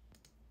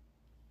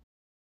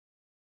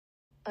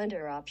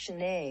 Under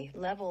option A,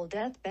 level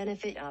death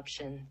benefit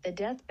option, the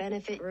death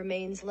benefit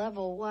remains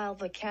level while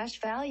the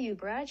cash value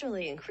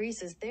gradually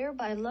increases,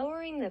 thereby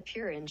lowering the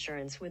pure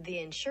insurance with the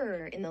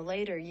insurer in the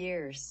later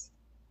years.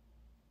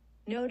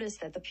 Notice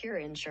that the pure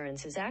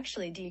insurance is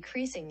actually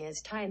decreasing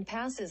as time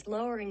passes,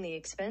 lowering the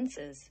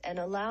expenses and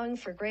allowing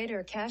for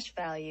greater cash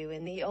value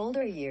in the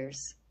older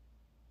years.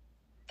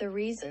 The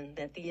reason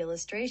that the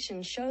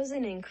illustration shows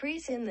an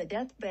increase in the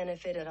death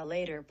benefit at a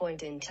later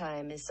point in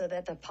time is so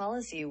that the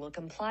policy will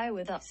comply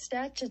with a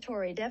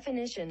statutory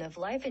definition of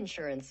life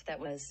insurance that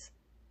was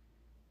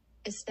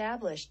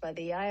established by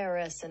the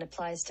IRS and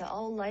applies to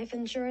all life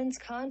insurance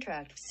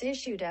contracts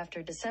issued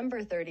after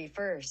December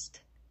 31st,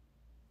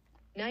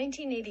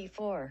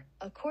 1984.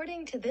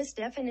 According to this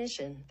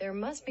definition, there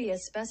must be a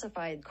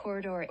specified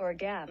corridor or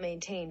gap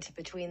maintained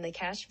between the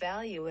cash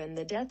value and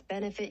the death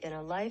benefit in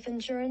a life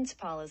insurance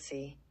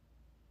policy.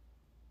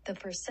 The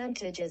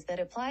percentages that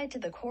apply to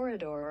the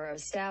corridor are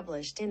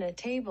established in a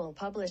table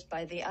published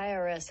by the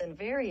IRS and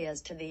vary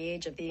as to the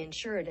age of the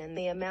insured and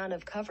the amount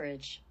of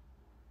coverage.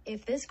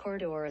 If this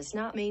corridor is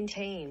not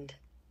maintained,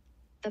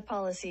 the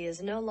policy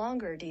is no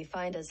longer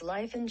defined as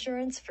life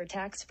insurance for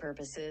tax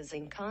purposes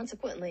and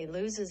consequently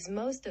loses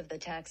most of the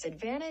tax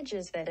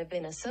advantages that have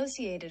been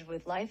associated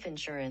with life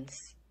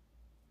insurance.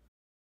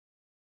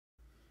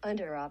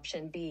 Under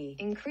option B,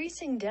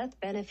 increasing death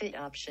benefit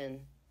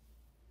option,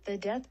 the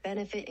death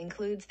benefit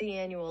includes the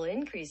annual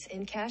increase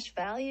in cash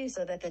value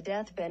so that the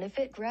death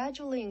benefit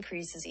gradually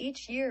increases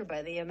each year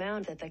by the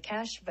amount that the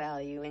cash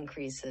value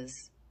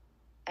increases.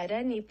 At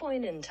any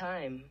point in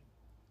time,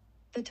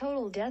 the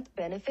total death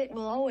benefit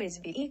will always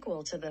be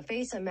equal to the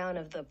face amount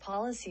of the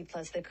policy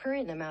plus the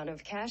current amount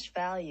of cash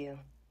value,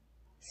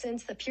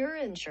 since the pure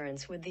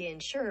insurance with the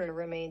insurer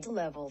remains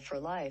level for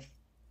life.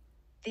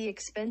 The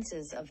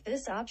expenses of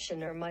this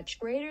option are much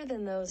greater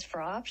than those for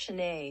option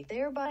A,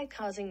 thereby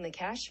causing the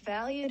cash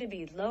value to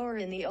be lower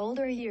in the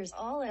older years,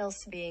 all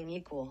else being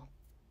equal.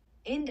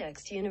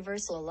 Indexed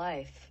Universal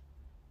Life.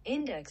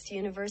 Indexed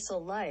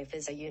Universal Life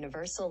is a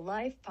universal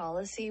life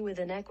policy with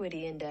an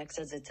equity index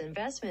as its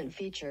investment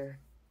feature.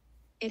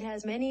 It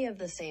has many of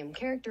the same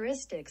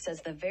characteristics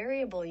as the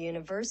variable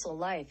universal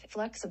life,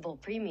 flexible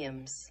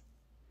premiums,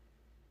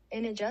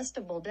 an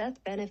adjustable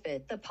death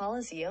benefit. The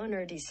policy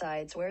owner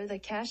decides where the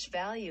cash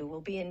value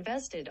will be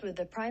invested, with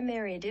the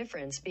primary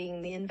difference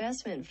being the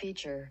investment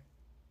feature.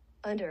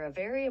 Under a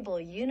variable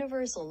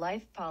universal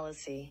life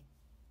policy,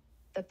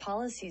 the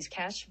policy's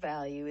cash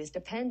value is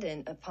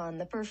dependent upon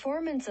the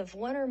performance of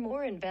one or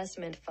more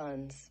investment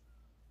funds.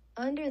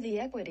 Under the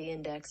equity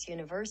index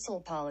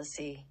universal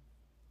policy,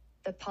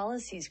 the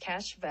policy's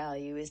cash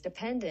value is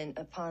dependent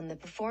upon the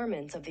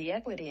performance of the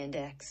equity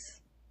index.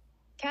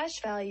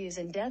 Cash values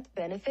and death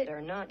benefit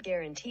are not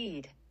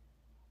guaranteed.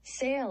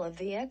 Sale of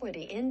the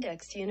equity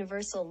indexed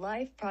universal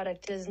life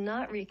product does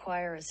not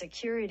require a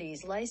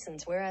securities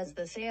license, whereas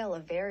the sale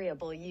of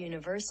variable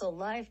universal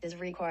life does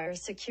require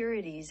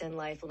securities and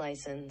life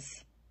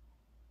license.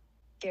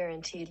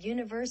 Guaranteed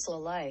universal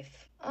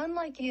life.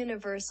 Unlike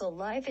universal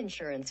life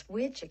insurance,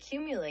 which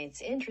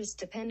accumulates interest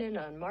dependent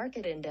on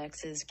market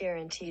indexes,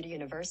 guaranteed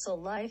universal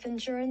life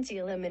insurance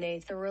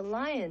eliminates the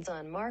reliance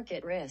on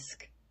market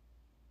risk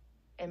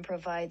and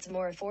provides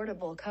more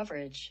affordable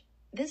coverage.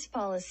 This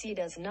policy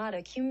does not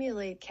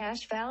accumulate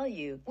cash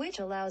value, which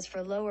allows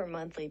for lower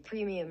monthly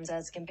premiums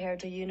as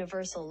compared to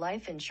universal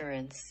life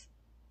insurance.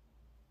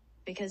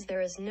 Because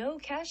there is no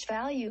cash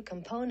value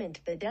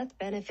component, the death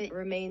benefit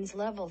remains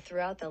level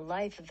throughout the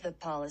life of the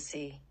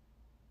policy.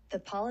 The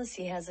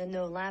policy has a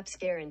no-lapse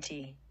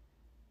guarantee,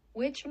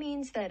 which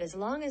means that as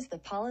long as the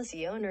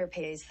policy owner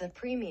pays the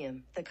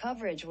premium, the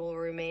coverage will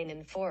remain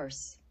in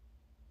force.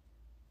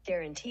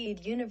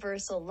 Guaranteed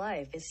universal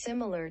life is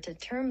similar to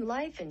term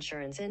life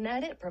insurance in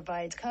that it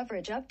provides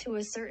coverage up to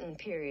a certain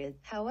period.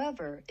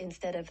 However,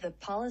 instead of the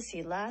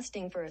policy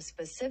lasting for a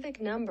specific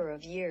number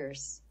of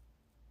years,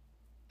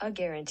 A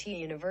guarantee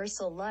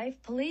universal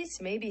life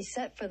policy may be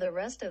set for the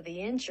rest of the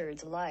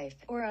insured's life,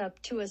 or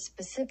up to a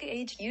specific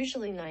age,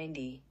 usually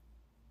 90,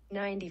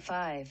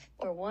 95,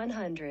 or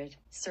 100.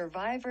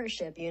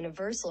 Survivorship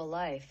universal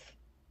life.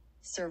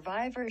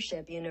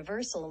 Survivorship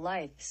universal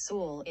life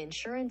 (SUL)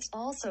 insurance,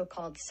 also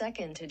called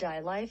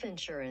second-to-die life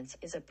insurance,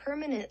 is a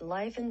permanent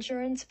life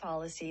insurance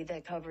policy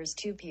that covers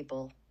two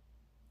people.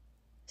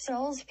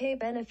 SULs pay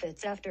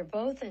benefits after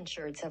both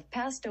insureds have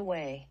passed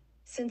away.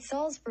 Since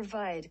SULs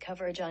provide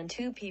coverage on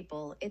two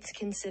people, it's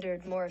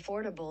considered more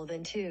affordable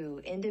than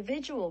two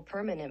individual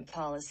permanent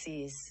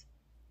policies.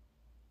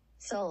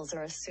 SULs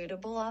are a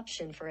suitable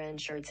option for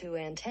insureds who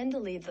intend to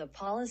leave the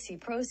policy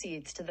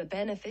proceeds to the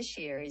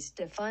beneficiaries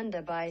to fund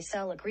a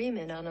buy-sell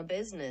agreement on a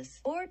business,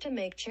 or to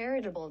make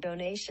charitable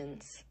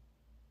donations.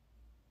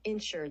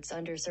 Insureds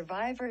under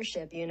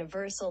survivorship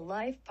universal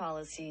life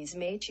policies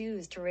may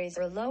choose to raise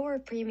or lower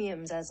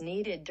premiums as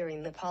needed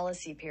during the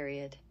policy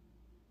period.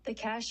 The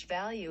cash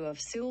value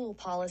of SUL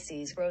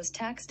policies grows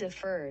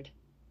tax-deferred.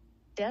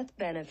 Death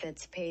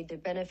benefits paid to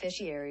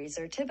beneficiaries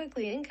are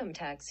typically income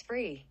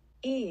tax-free.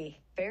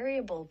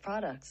 Variable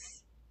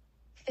products.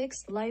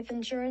 Fixed life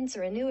insurance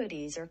or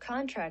annuities are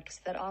contracts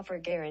that offer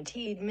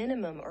guaranteed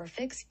minimum or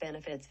fixed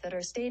benefits that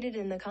are stated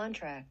in the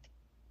contract.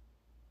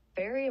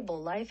 Variable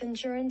life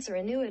insurance or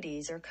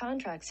annuities are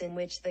contracts in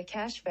which the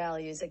cash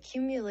values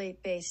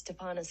accumulate based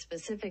upon a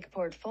specific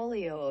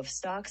portfolio of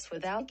stocks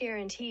without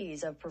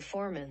guarantees of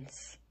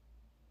performance.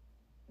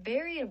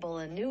 Variable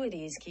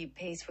annuities keep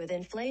pace with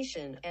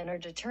inflation and are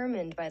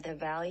determined by the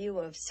value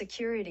of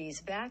securities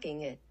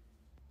backing it.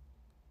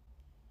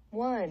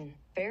 1.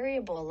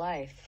 Variable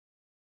life.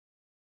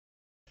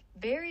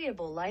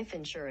 Variable life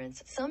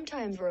insurance,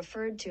 sometimes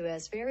referred to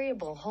as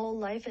variable whole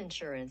life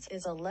insurance,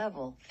 is a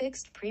level,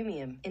 fixed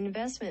premium,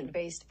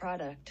 investment-based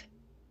product.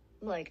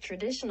 Like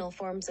traditional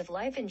forms of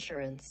life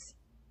insurance,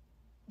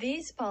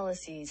 these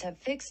policies have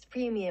fixed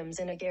premiums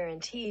and a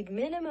guaranteed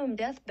minimum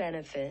death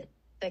benefit.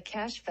 The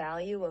cash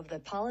value of the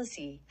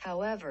policy,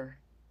 however,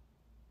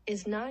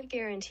 is not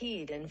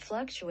guaranteed and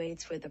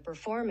fluctuates with the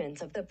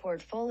performance of the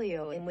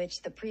portfolio in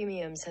which the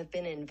premiums have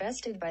been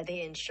invested by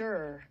the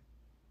insurer.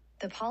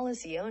 The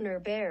policy owner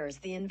bears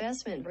the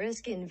investment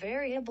risk in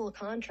variable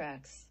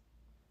contracts.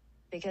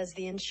 Because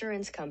the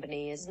insurance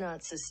company is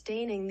not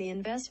sustaining the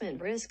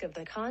investment risk of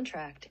the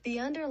contract, the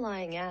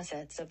underlying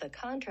assets of the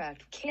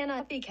contract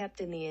cannot be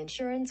kept in the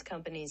insurance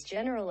company's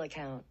general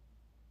account.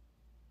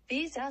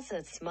 These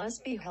assets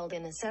must be held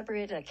in a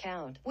separate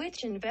account,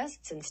 which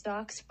invests in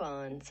stocks,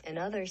 bonds, and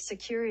other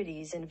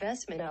securities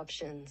investment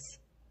options.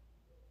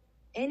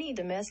 Any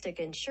domestic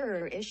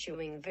insurer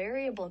issuing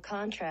variable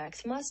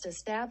contracts must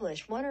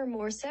establish one or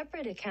more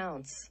separate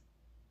accounts.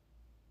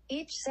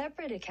 Each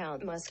separate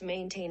account must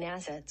maintain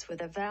assets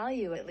with a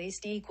value at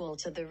least equal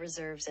to the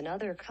reserves and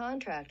other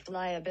contract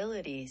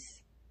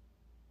liabilities.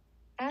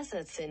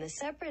 Assets in a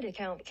separate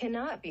account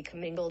cannot be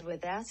commingled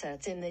with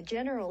assets in the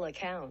general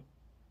account.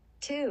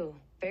 2.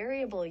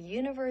 Variable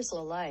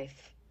universal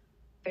life.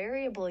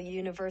 Variable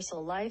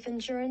universal life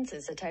insurance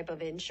is a type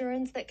of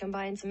insurance that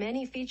combines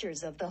many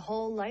features of the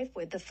whole life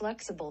with the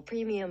flexible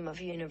premium of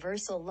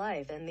universal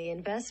life and the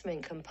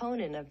investment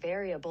component of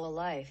variable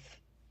life,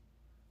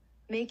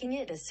 making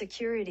it a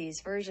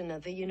securities version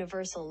of the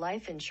universal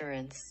life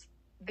insurance.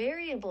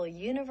 Variable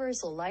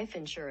universal life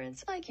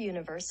insurance, like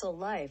universal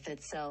life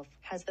itself,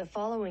 has the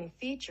following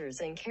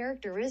features and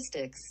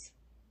characteristics.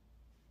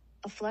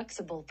 A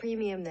flexible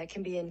premium that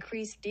can be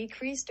increased,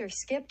 decreased, or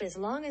skipped as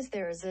long as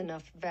there is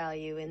enough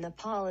value in the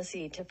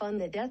policy to fund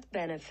the death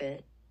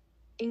benefit,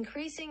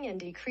 increasing and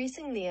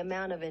decreasing the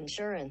amount of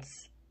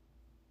insurance.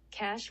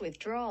 Cash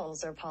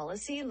withdrawals or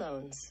policy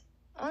loans.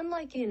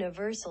 Unlike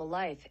universal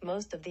life,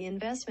 most of the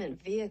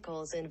investment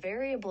vehicles in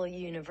variable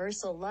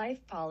universal life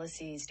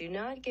policies do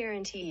not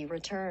guarantee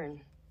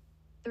return.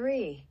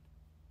 3.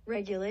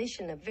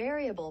 Regulation of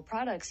variable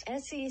products.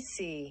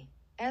 SEC,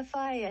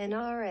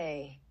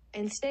 FINRA,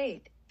 and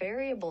state.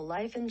 Variable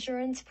life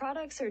insurance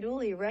products are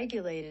duly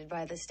regulated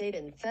by the state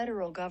and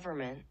federal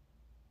government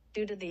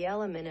due to the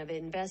element of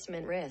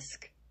investment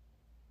risk.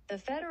 The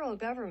federal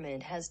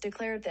government has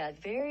declared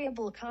that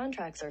variable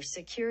contracts are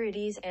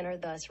securities and are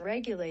thus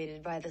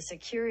regulated by the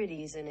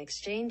Securities and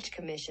Exchange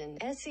Commission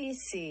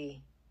 (SEC)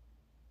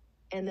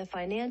 and the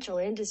Financial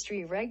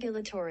Industry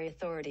Regulatory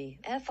Authority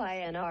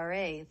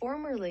 (FINRA),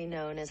 formerly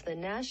known as the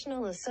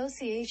National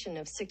Association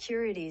of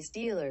Securities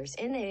Dealers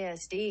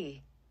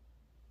 (NASD).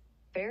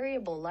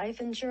 Variable life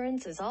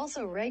insurance is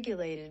also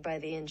regulated by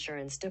the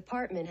Insurance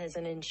Department as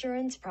an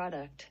insurance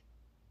product.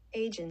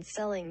 Agents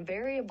selling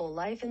variable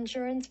life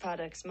insurance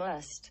products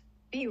must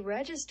be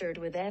registered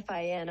with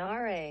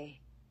FINRA,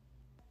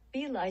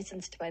 be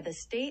licensed by the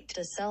state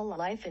to sell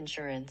life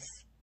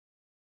insurance,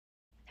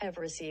 have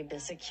received a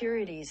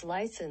securities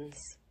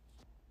license.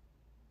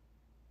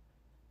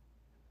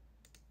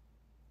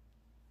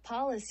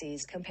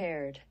 Policies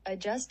compared.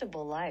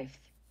 Adjustable life.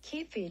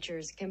 Key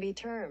features can be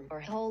term or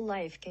whole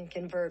life, can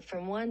convert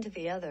from one to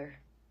the other.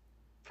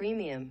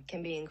 Premium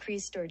can be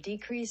increased or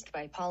decreased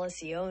by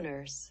policy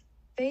owners.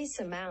 Face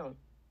amount.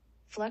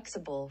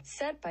 flexible,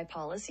 set by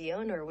policy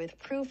owner with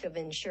proof of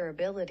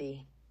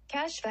insurability.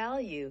 Cash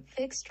value,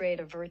 fixed rate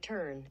of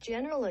return,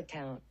 general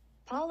account.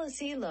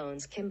 Policy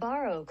loans can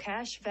borrow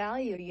cash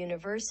value.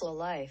 Universal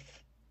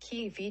life.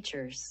 Key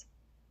features.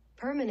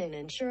 Permanent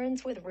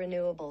insurance with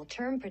renewable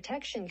term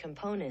protection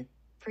component.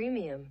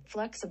 Premium,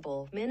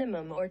 flexible,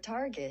 minimum or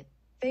target.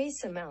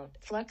 Base amount,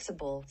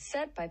 flexible,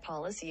 set by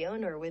policy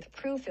owner with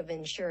proof of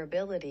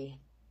insurability.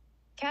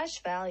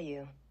 Cash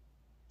value.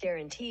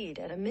 Guaranteed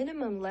at a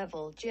minimum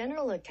level.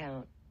 General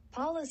account.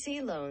 Policy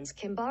loans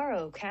can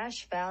borrow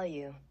cash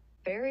value.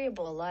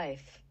 Variable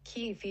life.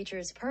 Key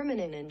features.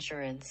 Permanent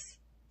insurance.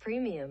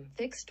 Premium,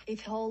 fixed,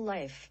 if whole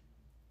life.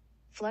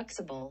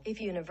 Flexible, if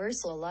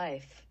universal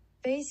life.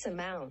 Base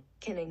amount,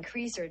 can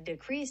increase or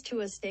decrease to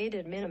a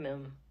stated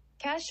minimum.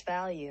 Cash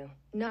value,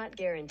 not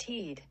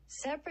guaranteed.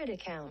 Separate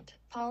account.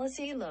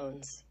 Policy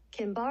loans,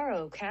 can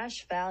borrow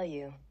cash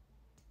value.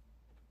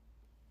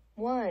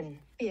 1.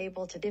 Be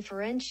able to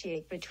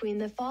differentiate between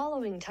the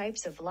following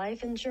types of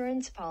life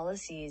insurance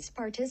policies: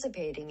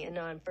 participating and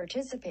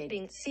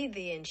non-participating. See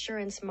the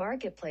Insurance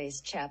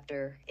Marketplace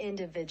chapter,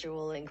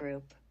 individual and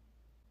group.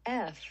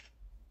 F.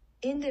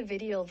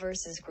 Individual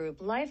versus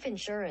group life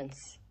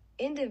insurance.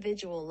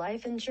 Individual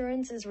life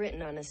insurance is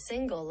written on a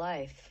single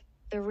life.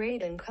 The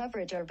rate and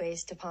coverage are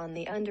based upon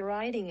the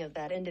underwriting of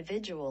that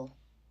individual.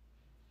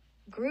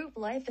 Group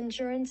life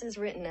insurance is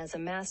written as a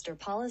master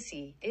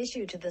policy,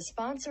 issued to the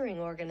sponsoring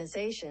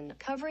organization,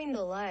 covering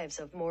the lives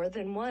of more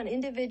than one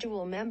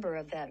individual member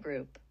of that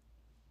group.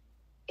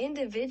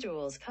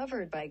 Individuals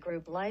covered by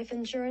group life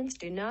insurance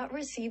do not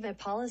receive a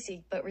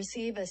policy, but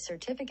receive a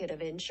certificate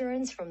of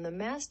insurance from the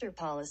master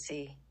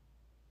policy.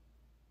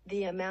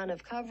 The amount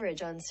of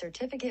coverage on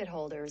certificate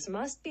holders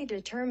must be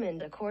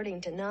determined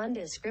according to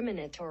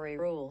non-discriminatory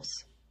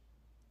rules.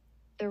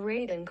 The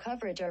rate and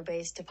coverage are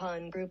based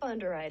upon group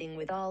underwriting,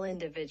 with all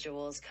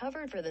individuals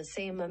covered for the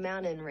same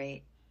amount and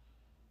rate.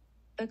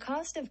 The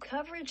cost of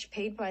coverage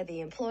paid by the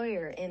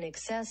employer in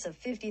excess of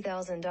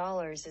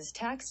 $50,000 is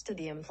taxed to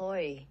the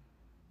employee.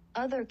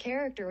 Other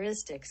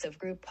characteristics of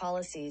group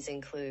policies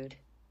include: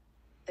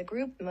 the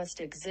group must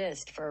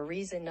exist for a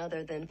reason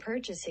other than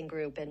purchasing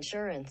group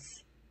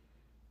insurance.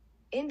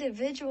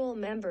 Individual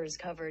members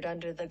covered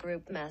under the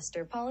group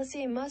master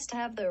policy must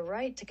have the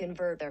right to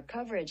convert their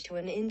coverage to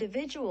an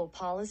individual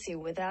policy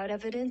without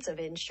evidence of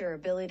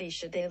insurability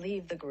should they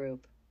leave the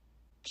group.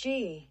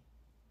 G.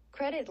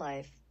 Credit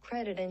life.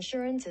 Credit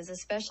insurance is a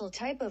special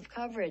type of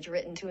coverage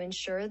written to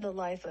insure the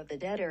life of the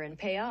debtor and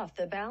pay off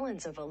the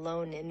balance of a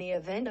loan in the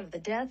event of the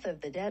death of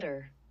the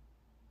debtor.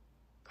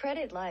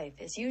 Credit life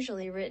is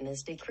usually written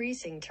as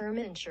decreasing term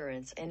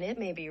insurance, and it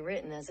may be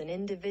written as an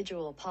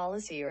individual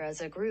policy or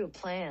as a group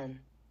plan.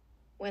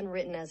 When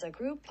written as a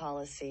group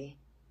policy,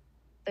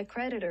 the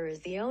creditor is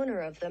the owner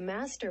of the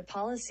master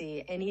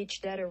policy, and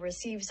each debtor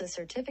receives a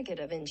certificate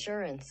of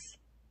insurance.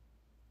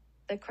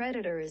 The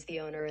creditor is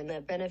the owner and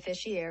the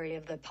beneficiary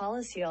of the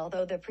policy,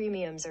 although the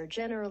premiums are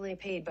generally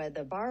paid by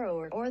the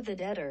borrower or the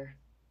debtor.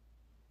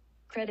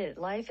 Credit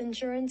life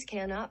insurance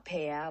cannot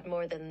pay out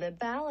more than the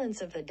balance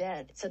of the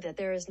debt, so that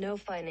there is no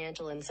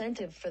financial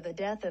incentive for the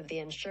death of the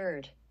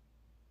insured.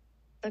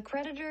 The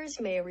creditors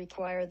may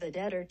require the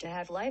debtor to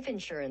have life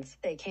insurance.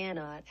 They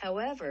cannot,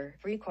 however,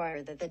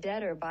 require that the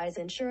debtor buys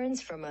insurance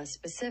from a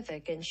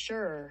specific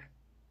insurer.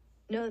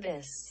 Know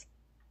this: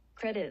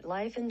 credit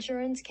life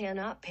insurance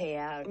cannot pay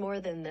out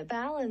more than the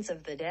balance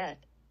of the debt.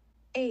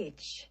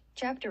 H.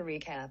 Chapter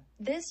recap.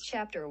 This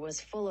chapter was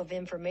full of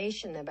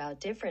information about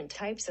different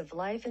types of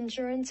life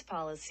insurance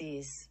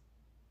policies.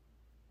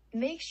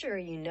 Make sure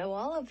you know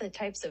all of the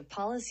types of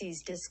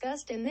policies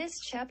discussed in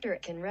this chapter,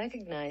 can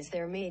recognize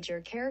their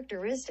major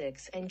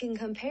characteristics, and can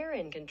compare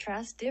and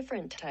contrast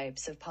different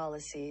types of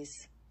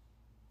policies.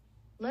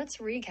 Let's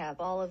recap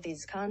all of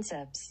these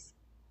concepts.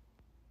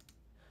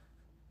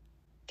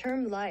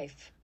 Term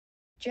life.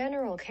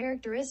 General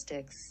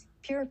characteristics.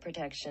 Pure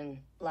protection,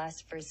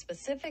 lasts for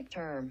specific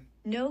term,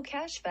 no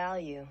cash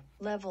value,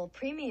 level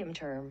premium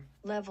term,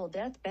 level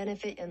death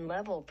benefit and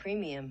level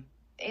premium,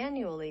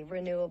 annually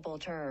renewable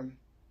term.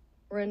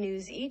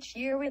 Renews each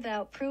year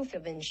without proof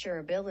of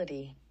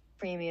insurability.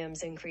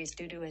 Premiums increase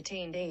due to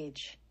attained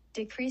age.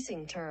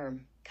 Decreasing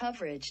term,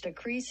 coverage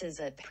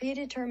decreases at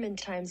predetermined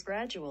times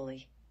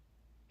gradually.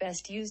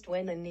 Best used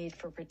when the need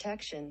for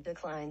protection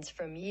declines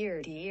from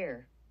year to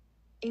year.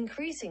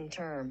 Increasing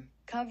term,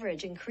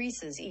 coverage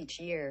increases each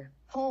year.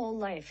 Whole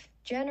life,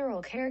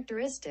 general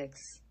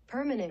characteristics,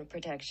 permanent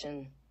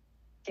protection.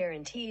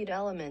 Guaranteed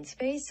elements: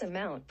 base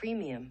amount,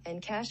 premium,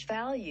 and cash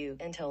value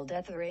until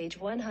death or age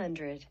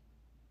 100.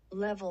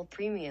 Level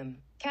premium,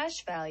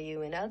 cash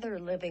value and other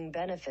living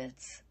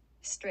benefits.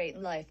 Straight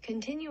life,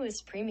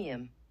 continuous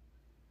premium.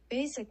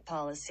 Basic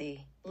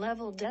policy,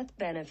 level death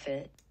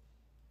benefit.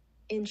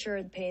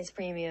 Insured pays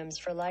premiums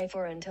for life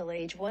or until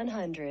age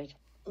 100.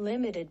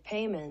 Limited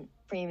payment.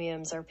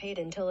 Premiums are paid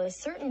until a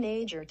certain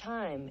age or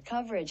time.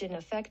 Coverage in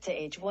effect to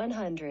age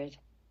 100.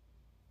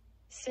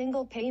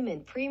 Single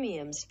payment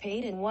premiums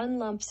paid in one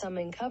lump sum,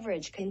 and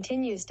coverage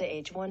continues to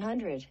age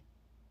 100.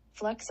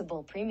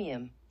 Flexible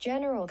premium.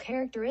 General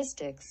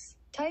characteristics.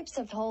 Types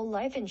of whole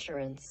life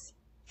insurance.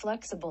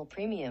 Flexible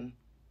premium.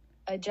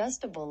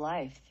 Adjustable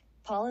life.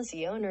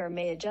 Policy owner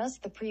may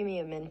adjust the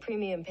premium in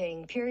premium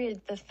paying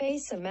period. The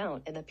face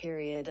amount in the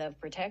period of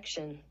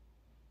protection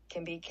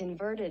can be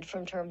converted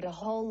from term to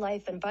whole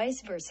life and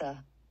vice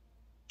versa.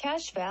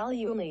 Cash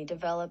value only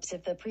develops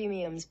if the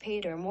premiums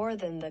paid are more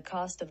than the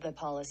cost of the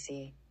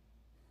policy.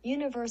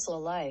 Universal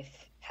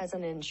life has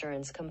an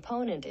insurance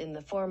component in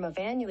the form of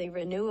annually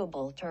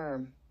renewable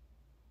term.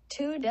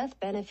 2 death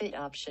benefit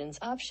options.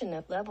 Option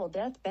A, level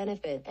death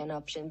benefit, and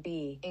Option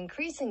B,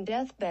 increasing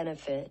death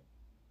benefit,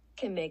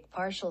 can make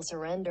partial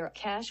surrender,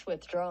 cash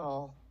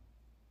withdrawal.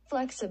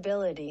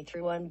 Flexibility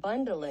through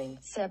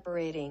unbundling,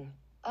 separating.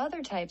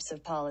 Other types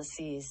of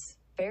policies.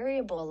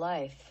 Variable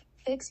life,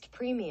 fixed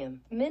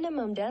premium,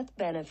 minimum death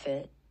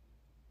benefit.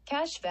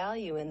 Cash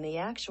value and the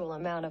actual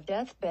amount of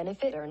death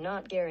benefit are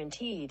not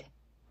guaranteed.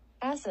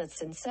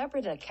 Assets in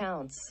separate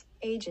accounts.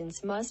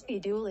 Agents must be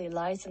duly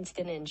licensed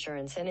in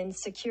insurance and in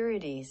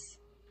securities.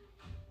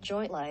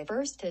 Joint life,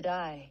 first to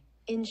die.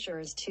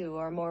 Insures 2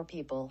 or more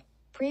people.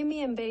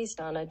 Premium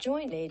based on a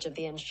joint age of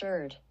the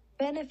insured.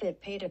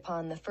 Benefit paid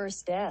upon the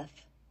first death.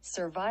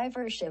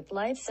 Survivorship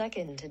life,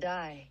 second to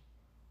die.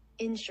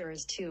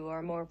 Insures 2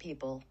 or more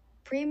people.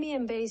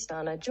 Premium based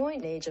on a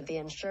joint age of the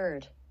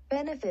insured.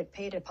 Benefit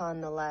paid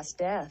upon the last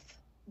death.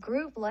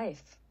 Group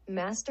life.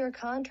 Master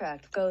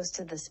contract goes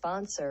to the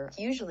sponsor,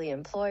 usually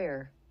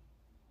employer.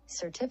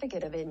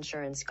 Certificate of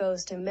insurance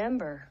goes to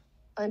member.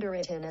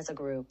 Underwritten as a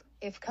group.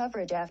 If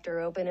coverage after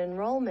open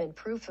enrollment,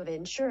 proof of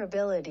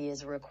insurability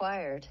is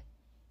required.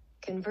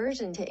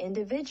 Conversion to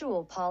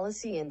individual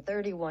policy in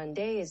 31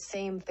 days.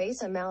 Same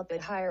face amount but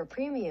higher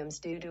premiums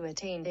due to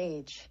attained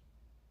age.